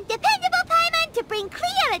traveler and dependable Paimon to bring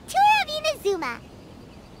Klee on a tour of Inazuma.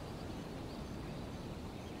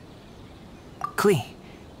 Klee,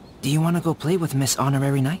 do you want to go play with Miss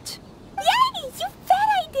Honorary Knight? Yay! You bet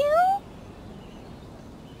I do!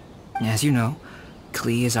 As you know,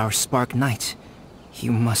 Klee is our Spark Knight.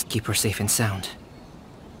 You must keep her safe and sound.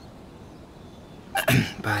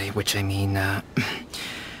 By which I mean,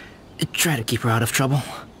 try to keep her out of trouble.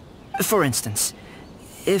 For instance,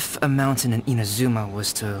 if a mountain in Inazuma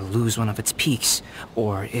was to lose one of its peaks,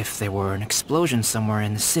 or if there were an explosion somewhere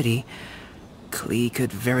in the city, Klee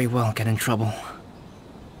could very well get in trouble.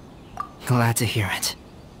 Glad to hear it.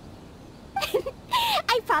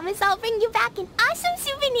 I promise I'll bring you back an awesome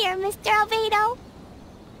souvenir, Mr. Albedo.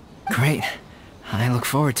 Great. I look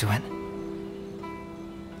forward to it.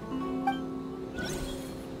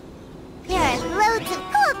 There are loads of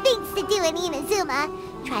cool things to do in Inazuma.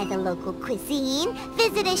 Try the local cuisine,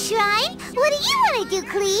 visit a shrine. What do you want to do,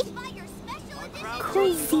 Klee?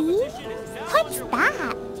 Cuisine? What's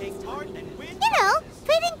that? You know,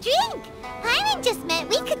 food and drink. Paimon just meant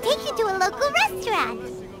we could take you to a local restaurant.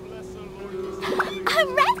 A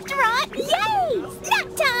restaurant? Yay! Snack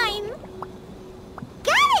time!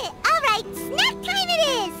 Got it! All right, snack time it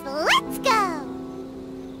is. Let's go!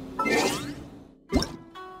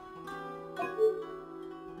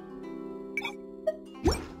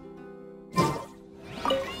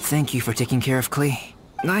 Thank you for taking care of Klee.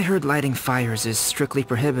 I heard lighting fires is strictly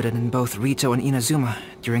prohibited in both Rito and Inazuma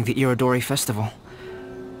during the Irodori festival.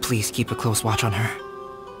 Please keep a close watch on her.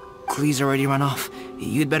 Klee's already run off.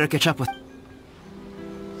 You'd better catch up with...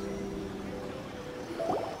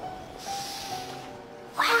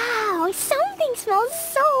 Wow, something smells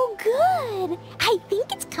so good. I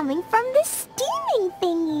think it's coming from the steaming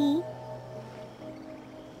thingy.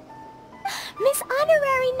 Miss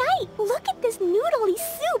Honorary Knight, look at this noodly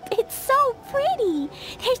soup. It's so pretty.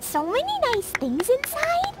 There's so many nice things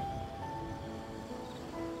inside.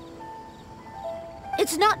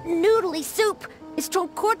 It's not noodly soup. It's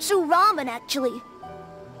tonkotsu ramen, actually.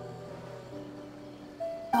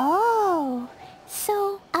 Oh,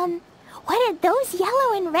 so, what are those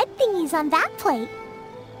yellow and red thingies on that plate?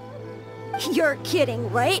 You're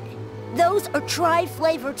kidding, right? Those are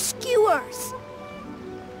tri-flavored skewers.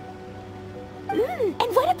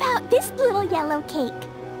 And what about this little yellow cake?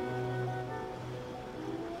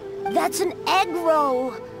 That's an egg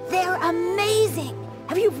roll. They're amazing.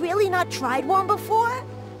 Have you really not tried one before?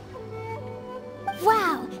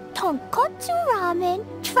 Wow, tonkotsu ramen,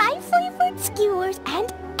 tri-flavored skewers,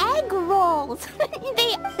 and egg rolls.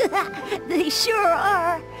 They sure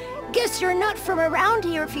are. Guess you're not from around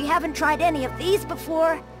here if you haven't tried any of these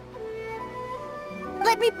before.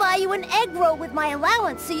 Let me buy you an egg roll with my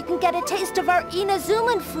allowance so you can get a taste of our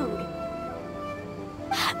Inazuman food.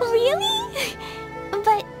 Really?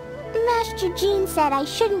 But Master Jean said I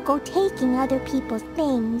shouldn't go taking other people's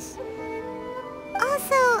things.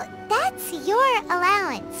 Also, that's your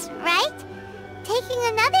allowance, right? Taking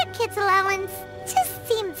another kid's allowance just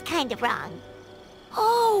seems kind of wrong.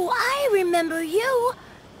 Oh, I remember you.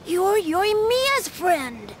 You're Yoimiya's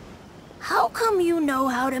friend. How come you know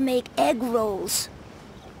how to make egg rolls?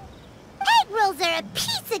 Egg rolls are a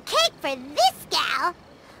piece of cake for this gal.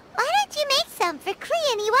 Why don't you make some for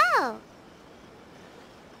Klee and Iwao?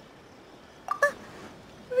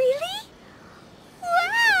 Really?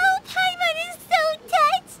 Wow, Paimon is so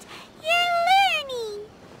touched. You're learning.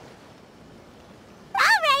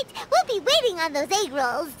 All right, we'll be waiting on those egg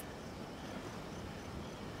rolls.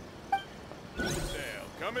 Dale,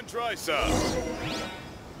 come and try some.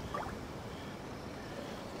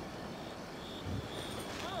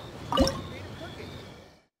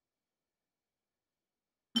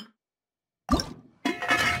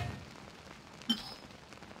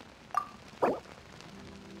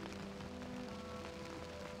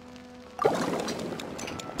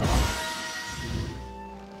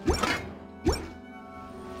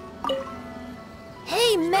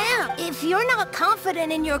 Hey, ma'am, if you're not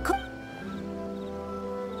confident in your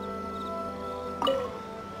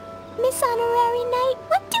Miss Honorary Knight,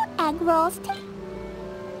 what do egg rolls taste?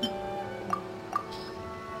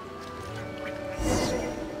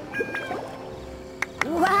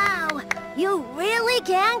 Wow, you really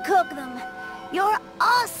can cook them. You're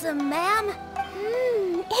awesome, ma'am.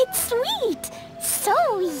 It's sweet.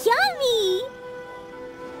 So yummy.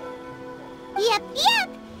 Yep, yep.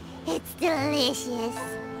 It's delicious.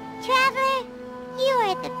 Traveler, you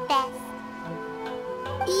are the best.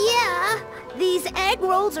 Yeah, these egg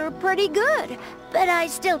rolls are pretty good, but I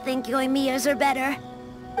still think Yoimiya's are better.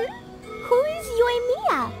 Who is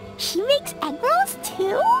Yoimiya? She makes egg rolls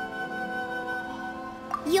too?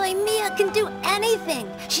 Yoimiya can do anything.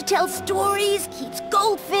 She tells stories, keeps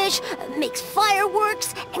goldfish, makes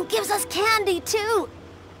fireworks, and gives us candy too.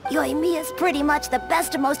 Yoimiya's pretty much the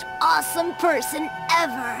best and most awesome person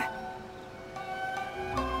ever.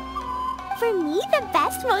 For me, the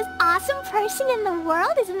best, most awesome person in the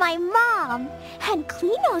world is my mom. And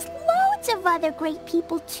Klee knows loads of other great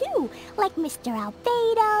people too, like Mr.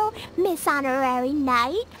 Albedo, Miss Honorary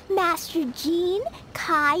Knight, Master Jean,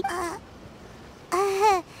 Kai.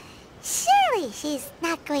 Surely she's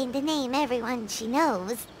not going to name everyone she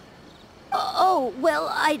knows. Oh, well,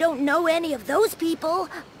 I don't know any of those people.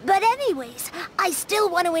 But anyways, I still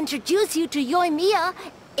want to introduce you to Yoimiya.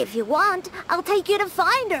 If you want, I'll take you to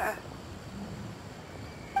find her.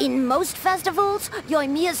 In most festivals,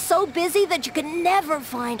 Yoimiya's so busy that you can never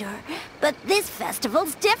find her. But this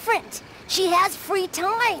festival's different. She has free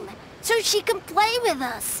time, so she can play with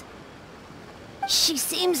us. She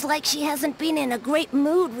seems like she hasn't been in a great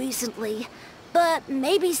mood recently, but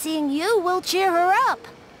maybe seeing you will cheer her up.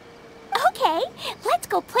 Okay, let's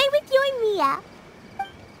go play with Yoimiya.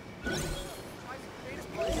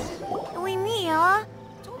 Yoimiya,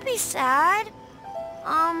 don't be sad.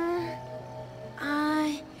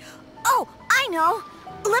 Oh, I know.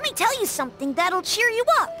 Let me tell you something that'll cheer you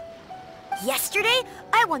up. Yesterday,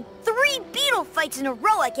 I won 3 beetle fights in a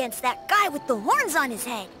row against that guy with the horns on his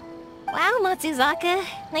head. Wow, Matsuzaka.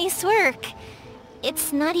 Nice work.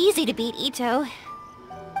 It's not easy to beat Ito.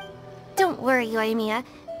 Don't worry, Yoimiya.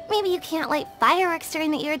 Maybe you can't light fireworks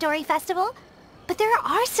during the Iridori Festival, but there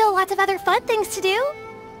are still lots of other fun things to do.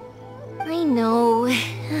 I know.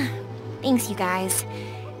 Thanks, you guys.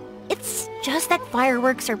 It's just that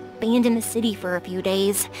fireworks are banned in the city for a few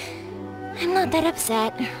days. I'm not that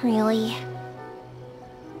upset, really.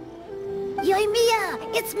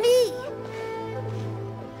 Yoimiya, it's me!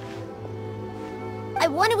 I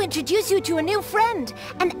want to introduce you to a new friend,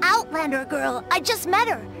 an Outlander girl. I just met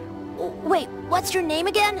her. Wait, what's your name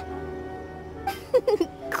again?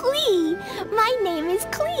 Klee! My name is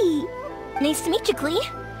Klee. Nice to meet you, Klee.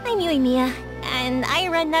 I'm Yoimiya, and I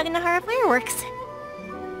run Naganahara Fireworks.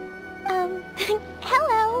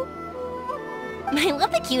 Hello. I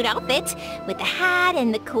love the cute outfit, with the hat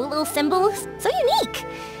and the cool little symbols. So unique.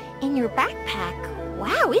 And your backpack,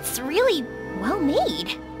 wow, it's really well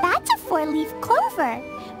made. That's a 4-leaf clover.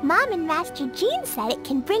 Mom and Master Jean said it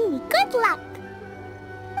can bring me good luck.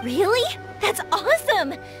 Really? That's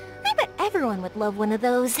awesome! I bet everyone would love one of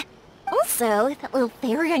those. Also, that little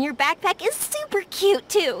fairy on your backpack is super cute,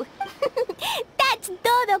 too. That's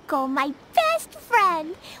Dodoko, my best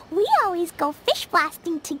friend. We always go fish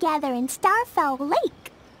blasting together in Starfell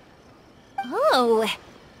Lake. Oh,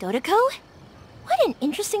 Dodoko? What an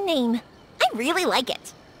interesting name. I really like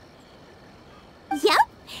it. Yep.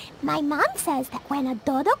 My mom says that when a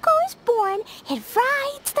Dodoko is born, it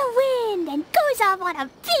rides the wind and goes off on a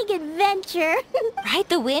big adventure. Ride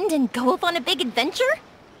the wind and go off on a big adventure?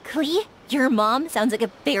 Klee, your mom sounds like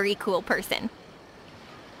a very cool person.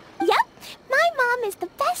 Yep. My mom is the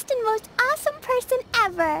best and most awesome person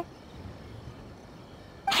ever.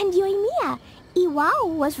 And Yoimiya, Iwao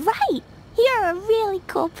was right. You're a really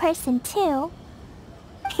cool person, too.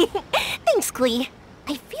 Thanks, Klee.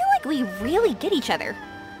 I feel like we really get each other.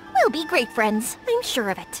 We'll be great friends, I'm sure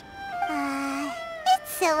of it.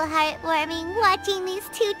 It's so heartwarming watching these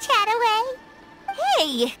two chat away.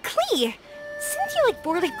 Hey, Klee! Since you like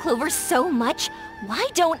 4-leaf clovers so much, why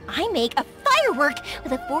don't I make a firework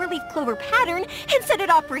with a 4-leaf clover pattern and set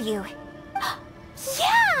it off for you?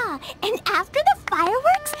 Yeah! And after the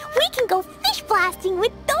fireworks, we can go fish blasting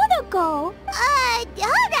with Dodoko.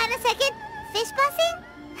 Hold on a second. Fish blasting?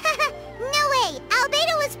 No way.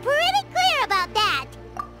 Albedo was pretty clear about that.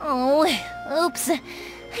 Oh, oops.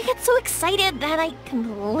 I got so excited that I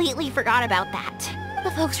completely forgot about that.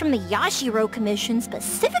 The folks from the Yashiro Commission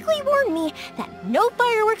specifically warned me that no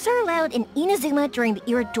fireworks are allowed in Inazuma during the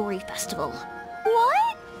Iridori Festival.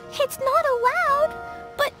 What? It's not allowed?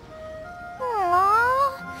 But...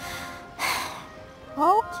 Aww.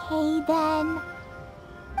 Okay, then.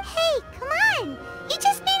 Hey, come on. You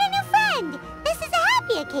just made a new friend! This is a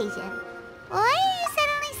happy occasion. Why are you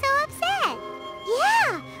suddenly so upset? Yeah,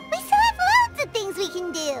 we still have loads of things we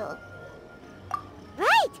can do.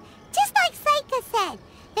 Right, just like Saika said,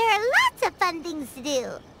 there are lots of fun things to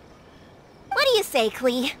do. What do you say,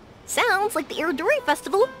 Klee? Sounds like the Irodori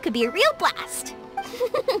Festival could be a real blast.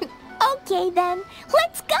 Okay then,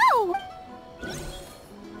 let's go!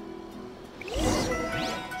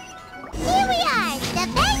 Here we are, the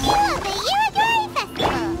venue of the Irodori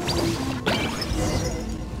Festival.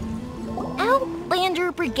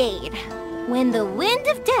 Outlander Brigade. When the wind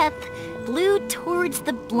of death blew towards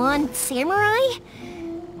the blonde samurai?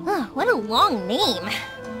 Oh, what a long name.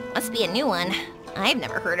 Must be a new one. I've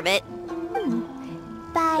never heard of it.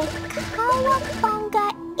 By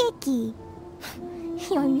Kawabunga Iki.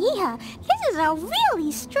 Yoimiya, this is a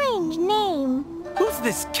really strange name. Who's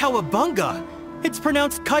this Kawabunga? It's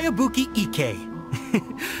pronounced Kayabuki Ike.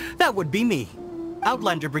 That would be me.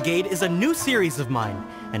 Outlander Brigade is a new series of mine,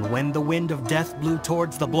 and When the Wind of Death Blew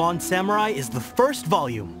Towards the Blonde Samurai is the first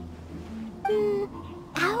volume.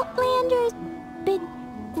 Outlander's Brigade?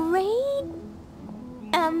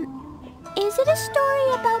 Is it a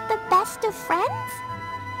story about the best of friends?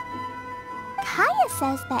 Kaya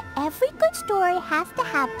says that every good story has to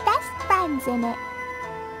have best friends in it.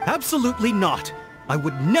 Absolutely not. I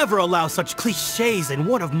would never allow such cliches in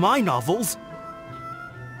one of my novels.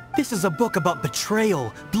 This is a book about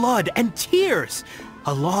betrayal, blood, and tears.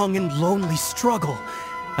 A long and lonely struggle.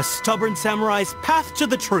 A stubborn samurai's path to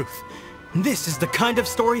the truth. This is the kind of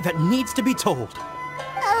story that needs to be told.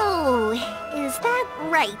 Oh, is that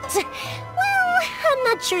right? Well, I'm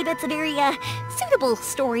not sure that's a very, suitable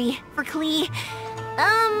story for Klee.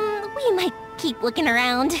 We might keep looking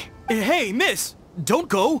around. Hey, miss! Don't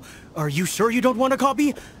go! Are you sure you don't want a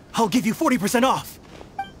copy? I'll give you 40% off!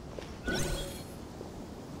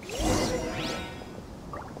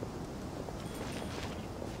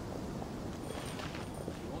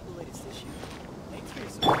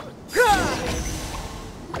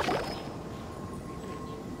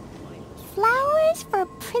 Flowers for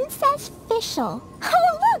Princess Fischl.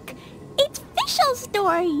 Oh, look! It's Fischl's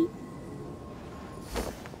story!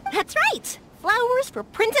 That's right! Flowers for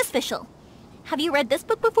Princess Fischl. Have you read this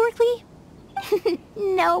book before, Klee?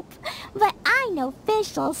 Nope, but I know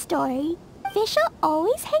Fischl's story. Fischl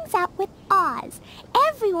always hangs out with Oz.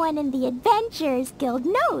 Everyone in the Adventurers Guild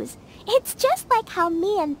knows. It's just like how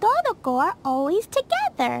me and Todoko are always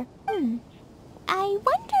together. I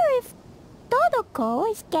wonder if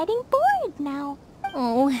Todoko is getting bored now.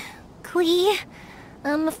 Oh, Klee,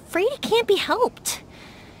 I'm afraid it can't be helped.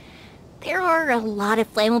 There are a lot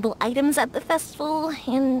of flammable items at the festival,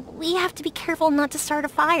 and we have to be careful not to start a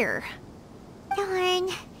fire. Darn.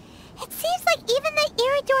 It seems like even the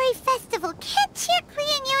Irodori Festival can't cheer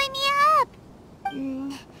Klee and Yoimiya up.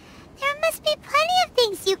 There must be plenty of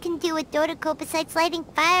things you can do with Todoko besides lighting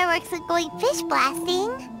fireworks and going fish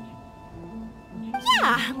blasting.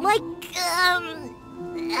 Yeah, like,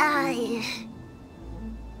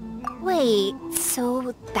 Wait,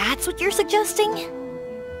 so that's what you're suggesting?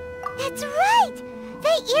 That's right! The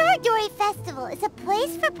Irodori Festival is a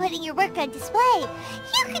place for putting your work on display.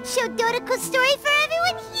 You could show Dodoko's story for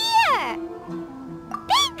everyone here!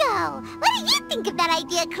 Bingo! What do you think of that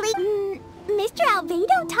idea, Klee? Mr.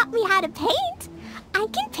 Albedo taught me how to paint. I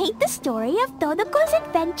can paint the story of Todoko's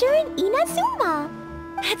adventure in Inazuma.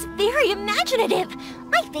 That's very imaginative!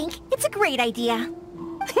 I think it's a great idea.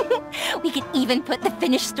 We could even put the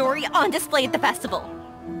finished story on display at the festival.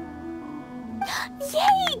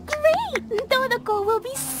 Yay! Great! Todoko will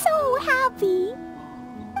be so happy!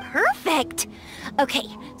 Perfect! Okay,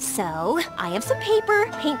 so I have some paper,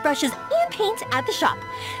 paintbrushes, and paint at the shop.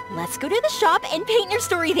 Let's go to the shop and paint your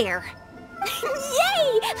story there.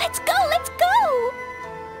 Yay! Let's go! Let's go!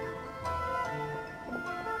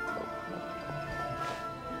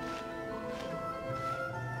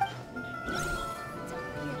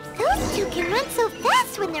 Those two can run so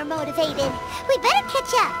fast when they're motivated. We better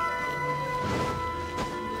catch up.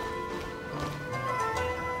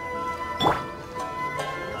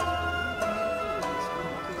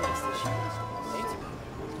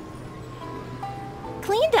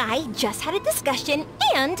 Klee and I just had a discussion,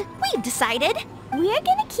 and we've decided we're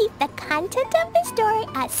gonna keep the content of the story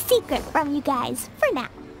a secret from you guys for now.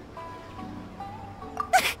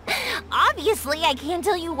 Obviously, I can't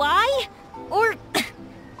tell you why. Or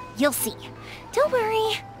you'll see. Don't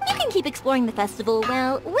worry. You can keep exploring the festival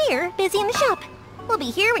while we're busy in the shop. We'll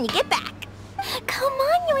be here when you get back. Come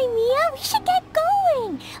on, Yoimiya, we should get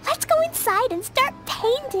going. Let's go inside and start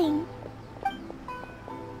painting.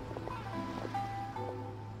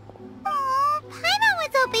 Paimon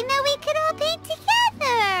was hoping that we could all paint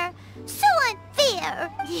together.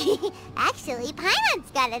 Actually,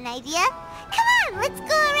 Paimon's got an idea. Come on, let's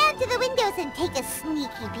go around to the windows and take a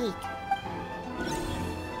sneaky peek.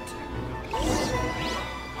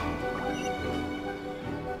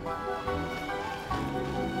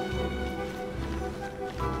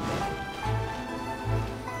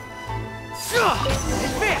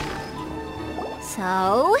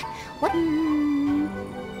 So, what?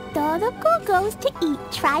 Dodoko goes to eat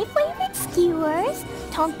tri-flavored skewers,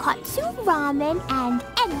 tonkatsu ramen, and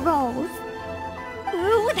egg rolls.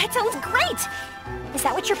 Ooh, that sounds great! Is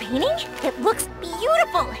that what you're painting? It looks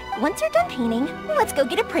beautiful! Once you're done painting, let's go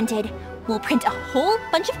get it printed. We'll print a whole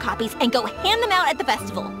bunch of copies and go hand them out at the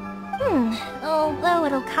festival. Although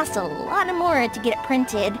it'll cost a lot more to get it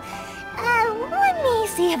printed. Let me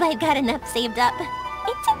see if I've got enough saved up.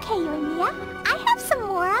 It's okay, Yoimiya. I have some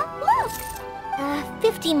more. Look!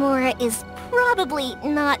 50 more is probably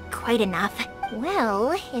not quite enough.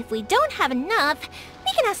 Well, if we don't have enough,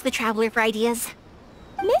 we can ask the Traveler for ideas.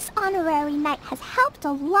 Miss Honorary Knight has helped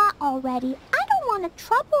a lot already. I don't want to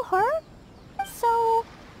trouble her. So,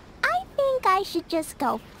 I think I should just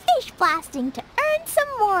go fish blasting to earn some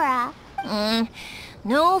more.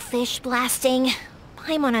 No fish blasting.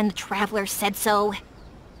 Paimon and the Traveler said so.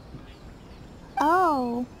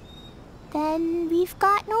 Oh, then we've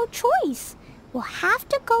got no choice. We'll have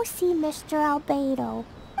to go see Mr. Albedo.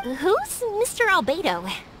 Who's Mr. Albedo?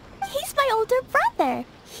 He's my older brother.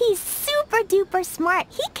 He's super duper smart.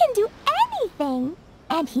 He can do anything.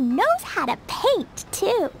 And he knows how to paint,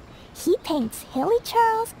 too. He paints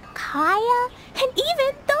Hilichurls, Kaya, and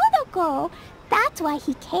even Dodoko. That's why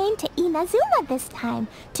he came to Inazuma this time,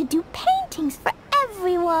 to do paintings for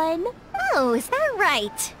everyone. Oh, is that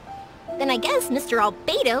right? Then I guess Mr.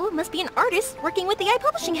 Albedo must be an artist working with the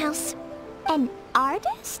iPublishing House. An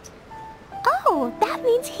artist? Oh, that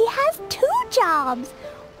means he has 2 jobs.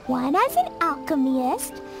 One as an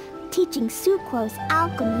alchemist, teaching Sucrose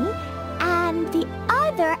alchemy, and the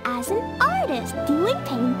other as an artist, doing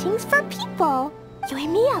paintings for people.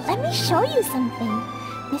 Yoimiya, let me show you something.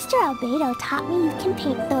 Mr. Albedo taught me you can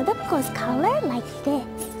paint Dodoko's color like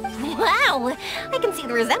this. Wow! I can see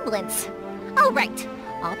the resemblance. All right,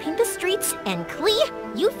 I'll paint the streets, and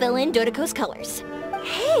Klee, you fill in Dodoko's colors.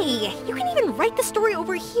 Hey, you can even write the story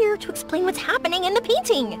over here to explain what's happening in the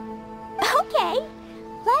painting. Okay,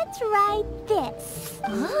 let's write this.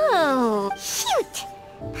 Oh. Shoot!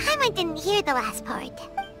 Paimon didn't hear the last part.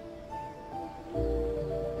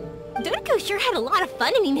 Dodoko sure had a lot of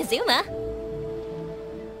fun in Inazuma.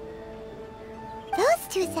 Those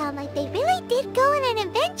two sound like they really did go on an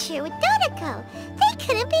adventure with Dodoko. They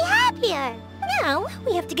couldn't be happier. Now,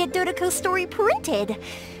 we have to get Dodoko's story printed.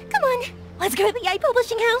 Come on, let's go to the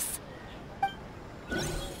iPublishing House.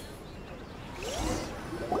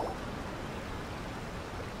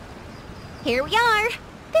 Here we are.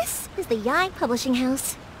 This is the Yai Publishing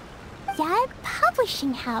House. Yai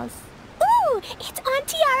Publishing House? Ooh, it's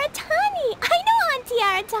Auntie Aratani! I know Auntie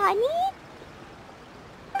Aratani!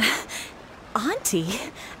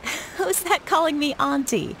 Auntie? Who's that calling me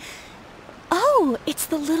Auntie? Oh, it's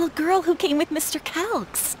the little girl who came with Mr.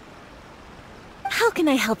 Calx. How can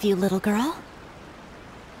I help you, little girl?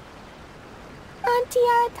 Auntie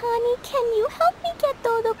Aratani, can you help me get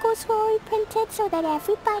Dodoko's story printed so that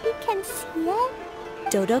everybody can see it?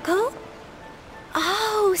 Dodoko?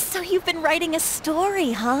 Oh, so you've been writing a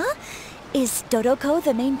story, huh? Is Dodoko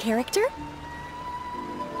the main character?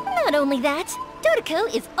 Not only that,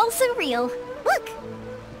 Dodoko is also real. Look!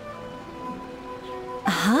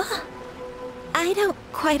 Huh? I don't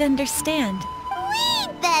quite understand.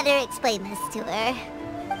 We'd better explain this to her.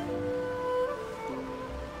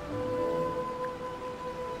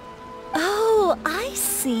 Oh, I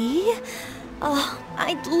see. Oh,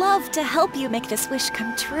 I'd love to help you make this wish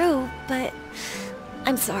come true, but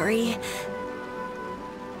I'm sorry.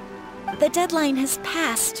 The deadline has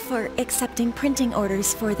passed for accepting printing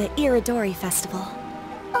orders for the Iridori Festival.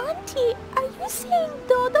 Auntie, are you saying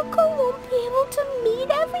Dodoko won't be able to meet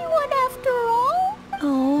everyone after all?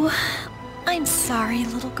 Oh, I'm sorry,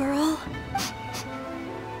 little girl.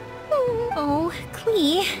 Oh,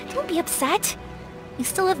 Klee, don't be upset. You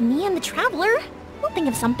still have me and the Traveler. We'll think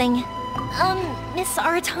of something. Miss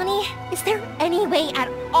Aratani, is there any way at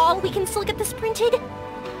all we can still get this printed?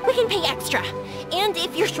 We can pay extra. And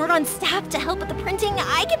if you're short on staff to help with the printing,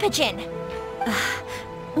 I can pitch in.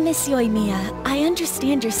 Miss Yoimiya, I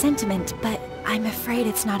understand your sentiment, but I'm afraid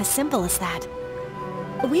it's not as simple as that.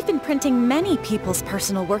 We've been printing many people's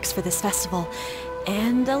personal works for this festival,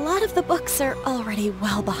 and a lot of the books are already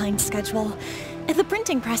well behind schedule. The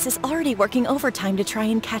printing press is already working overtime to try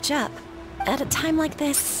and catch up. At a time like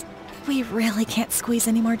this, we really can't squeeze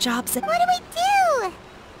any more jobs. What do we do?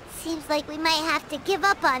 Seems like we might have to give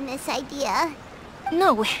up on this idea.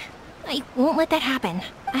 No, I won't let that happen.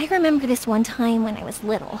 I remember this one time when I was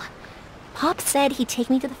little. Pop said he'd take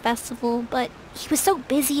me to the festival, but he was so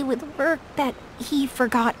busy with work that he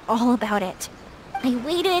forgot all about it. I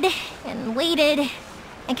waited and waited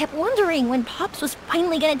and kept wondering when Pops was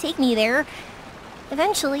finally gonna take me there.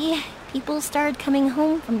 Eventually, people started coming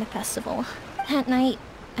home from the festival. That night,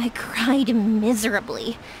 I cried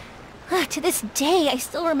miserably. To this day, I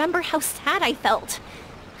still remember how sad I felt.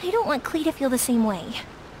 I don't want Klee to feel the same way.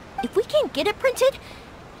 If we can't get it printed,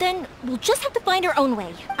 then we'll just have to find our own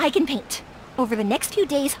way. I can paint. Over the next few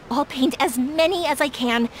days, I'll paint as many as I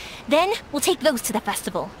can. Then we'll take those to the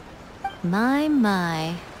festival.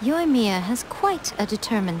 My. Yoimiya has quite a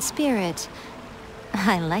determined spirit.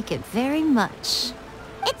 I like it very much.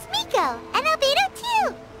 It's Miko, and Albedo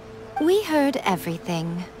too! We heard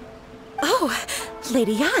everything. Oh,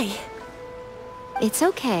 Lady Ai. It's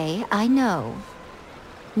okay, I know.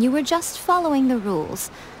 You were just following the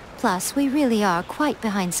rules. Plus, we really are quite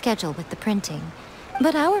behind schedule with the printing.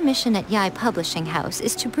 But our mission at Yae Publishing House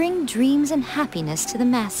is to bring dreams and happiness to the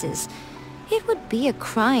masses. It would be a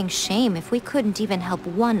crying shame if we couldn't even help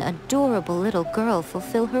one adorable little girl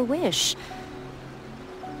fulfill her wish.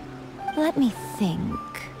 Let me think.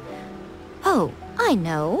 Oh, I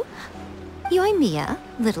know. Yoimiya,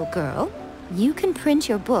 little girl, you can print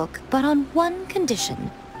your book, but on one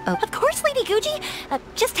condition. Oh. Of course, Lady Guji.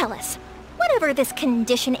 Just tell us. Whatever this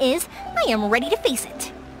condition is, I am ready to face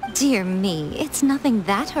it. Dear me, it's nothing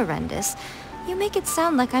that horrendous. You make it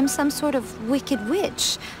sound like I'm some sort of wicked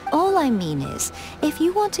witch. All I mean is, if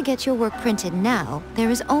you want to get your work printed now, there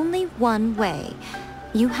is only one way.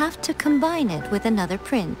 You have to combine it with another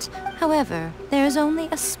print. However, there is only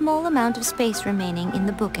a small amount of space remaining in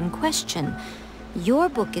the book in question. Your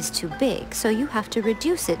book is too big, so you have to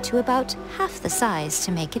reduce it to about half the size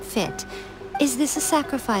to make it fit. Is this a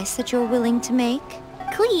sacrifice that you're willing to make?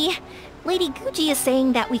 Klee, Lady Guji is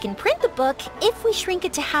saying that we can print the book if we shrink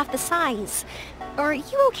it to half the size. Are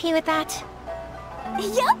you okay with that?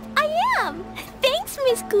 Yup, I am! Thanks,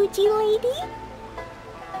 Miss Guji lady!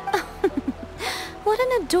 What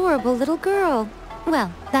an adorable little girl.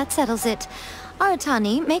 Well, that settles it.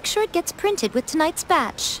 Aratani, make sure it gets printed with tonight's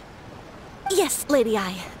batch. Yes, Lady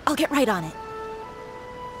Ai. I'll get right on it.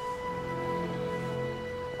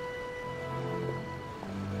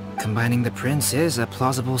 Combining the prints is a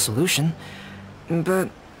plausible solution, but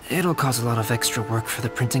it'll cause a lot of extra work for the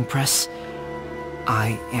printing press.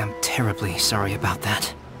 I am terribly sorry about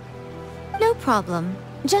that. No problem.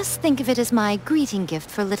 Just think of it as my greeting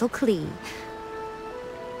gift for little Klee.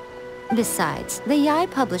 Besides, the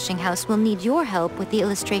Yae Publishing House will need your help with the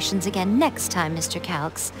illustrations again next time, Mr.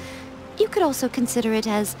 Calx. You could also consider it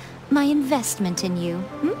as my investment in you,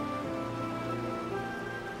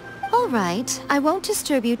 All right, I won't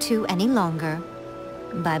disturb you two any longer.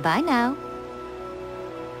 Bye-bye now.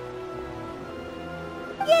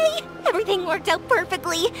 Yay! Everything worked out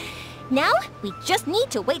perfectly. Now, we just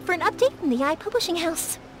need to wait for an update from the Yae Publishing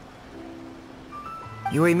House.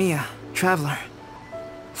 Yoimiya, Traveler.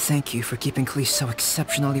 Thank you for keeping Klee so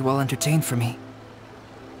exceptionally well entertained for me.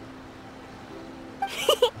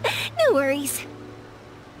 No worries.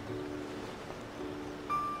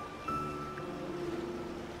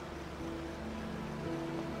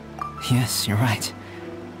 Yes, you're right.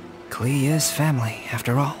 Klee is family,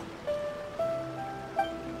 after all.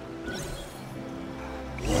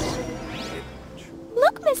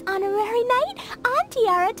 Look, Miss Honorary Knight, Auntie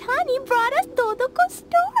Aratani brought us Todoko's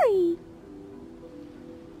story.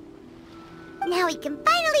 Now we can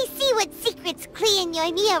finally see what secrets Klee and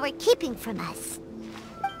Yoimiya were keeping from us.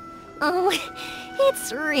 Oh,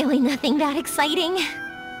 it's really nothing that exciting.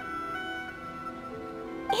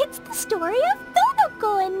 It's the story of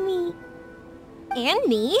Todoko and me. And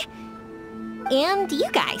me. And you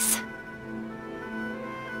guys.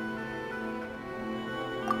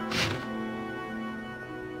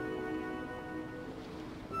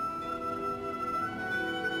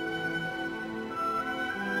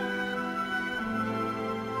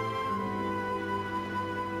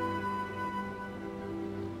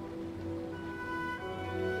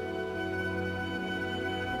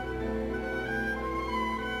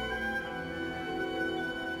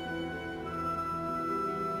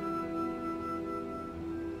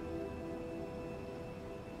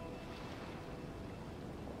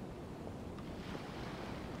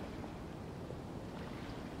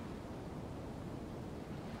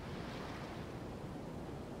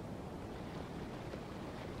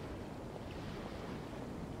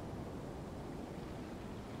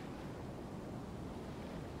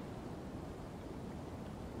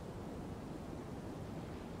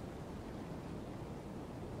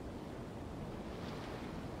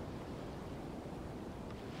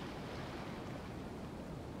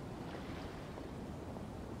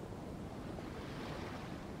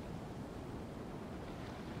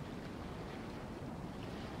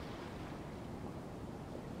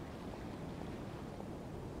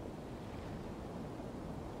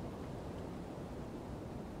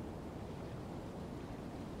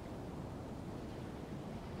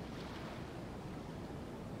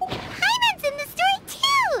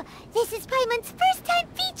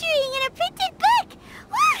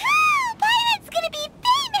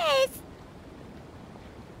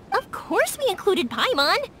 included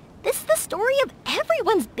Paimon. This is the story of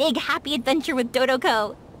everyone's big happy adventure with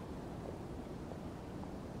Dodoko.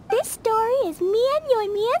 This story is me and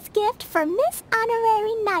Yoimiya's gift for Miss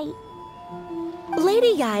Honorary Knight.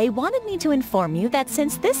 Lady Yae wanted me to inform you that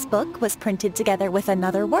since this book was printed together with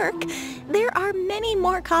another work, there are many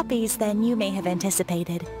more copies than you may have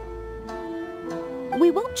anticipated.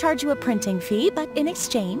 We won't charge you a printing fee, but in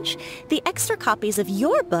exchange, the extra copies of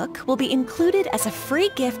your book will be included as a free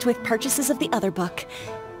gift with purchases of the other book.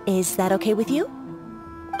 Is that okay with you?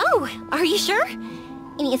 Oh, are you sure?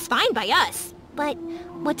 I mean, it's fine by us. But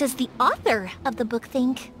what does the author of the book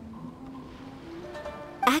think?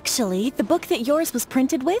 Actually, the book that yours was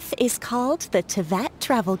printed with is called the Teyvat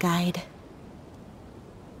Travel Guide.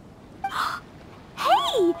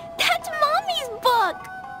 Hey! That's Mommy's book!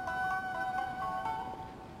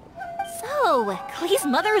 So, Klee's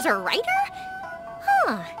mother is a writer?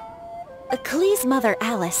 Huh. Klee's mother,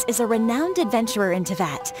 Alice, is a renowned adventurer in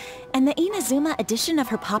Teyvat, and the Inazuma edition of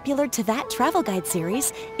her popular Teyvat Travel Guide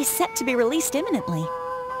series is set to be released imminently.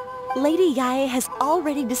 Lady Yae has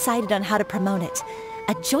already decided on how to promote it,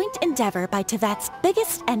 a joint endeavor by Teyvat's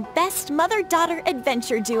biggest and best mother-daughter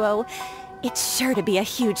adventure duo. It's sure to be a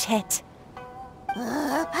huge hit.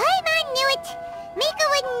 Paimon knew it! Mika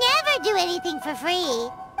would never do anything for free.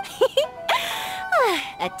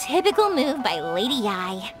 A typical move by Lady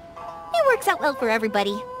Yae. It works out well for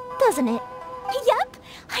everybody, doesn't it? Yep!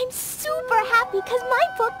 I'm super happy because my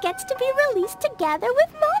book gets to be released together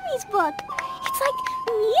with Mommy's book. It's like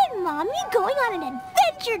me and Mommy going on an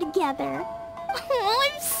adventure together. Oh,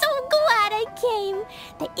 I'm so glad I came.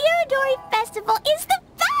 The Iridori Festival is the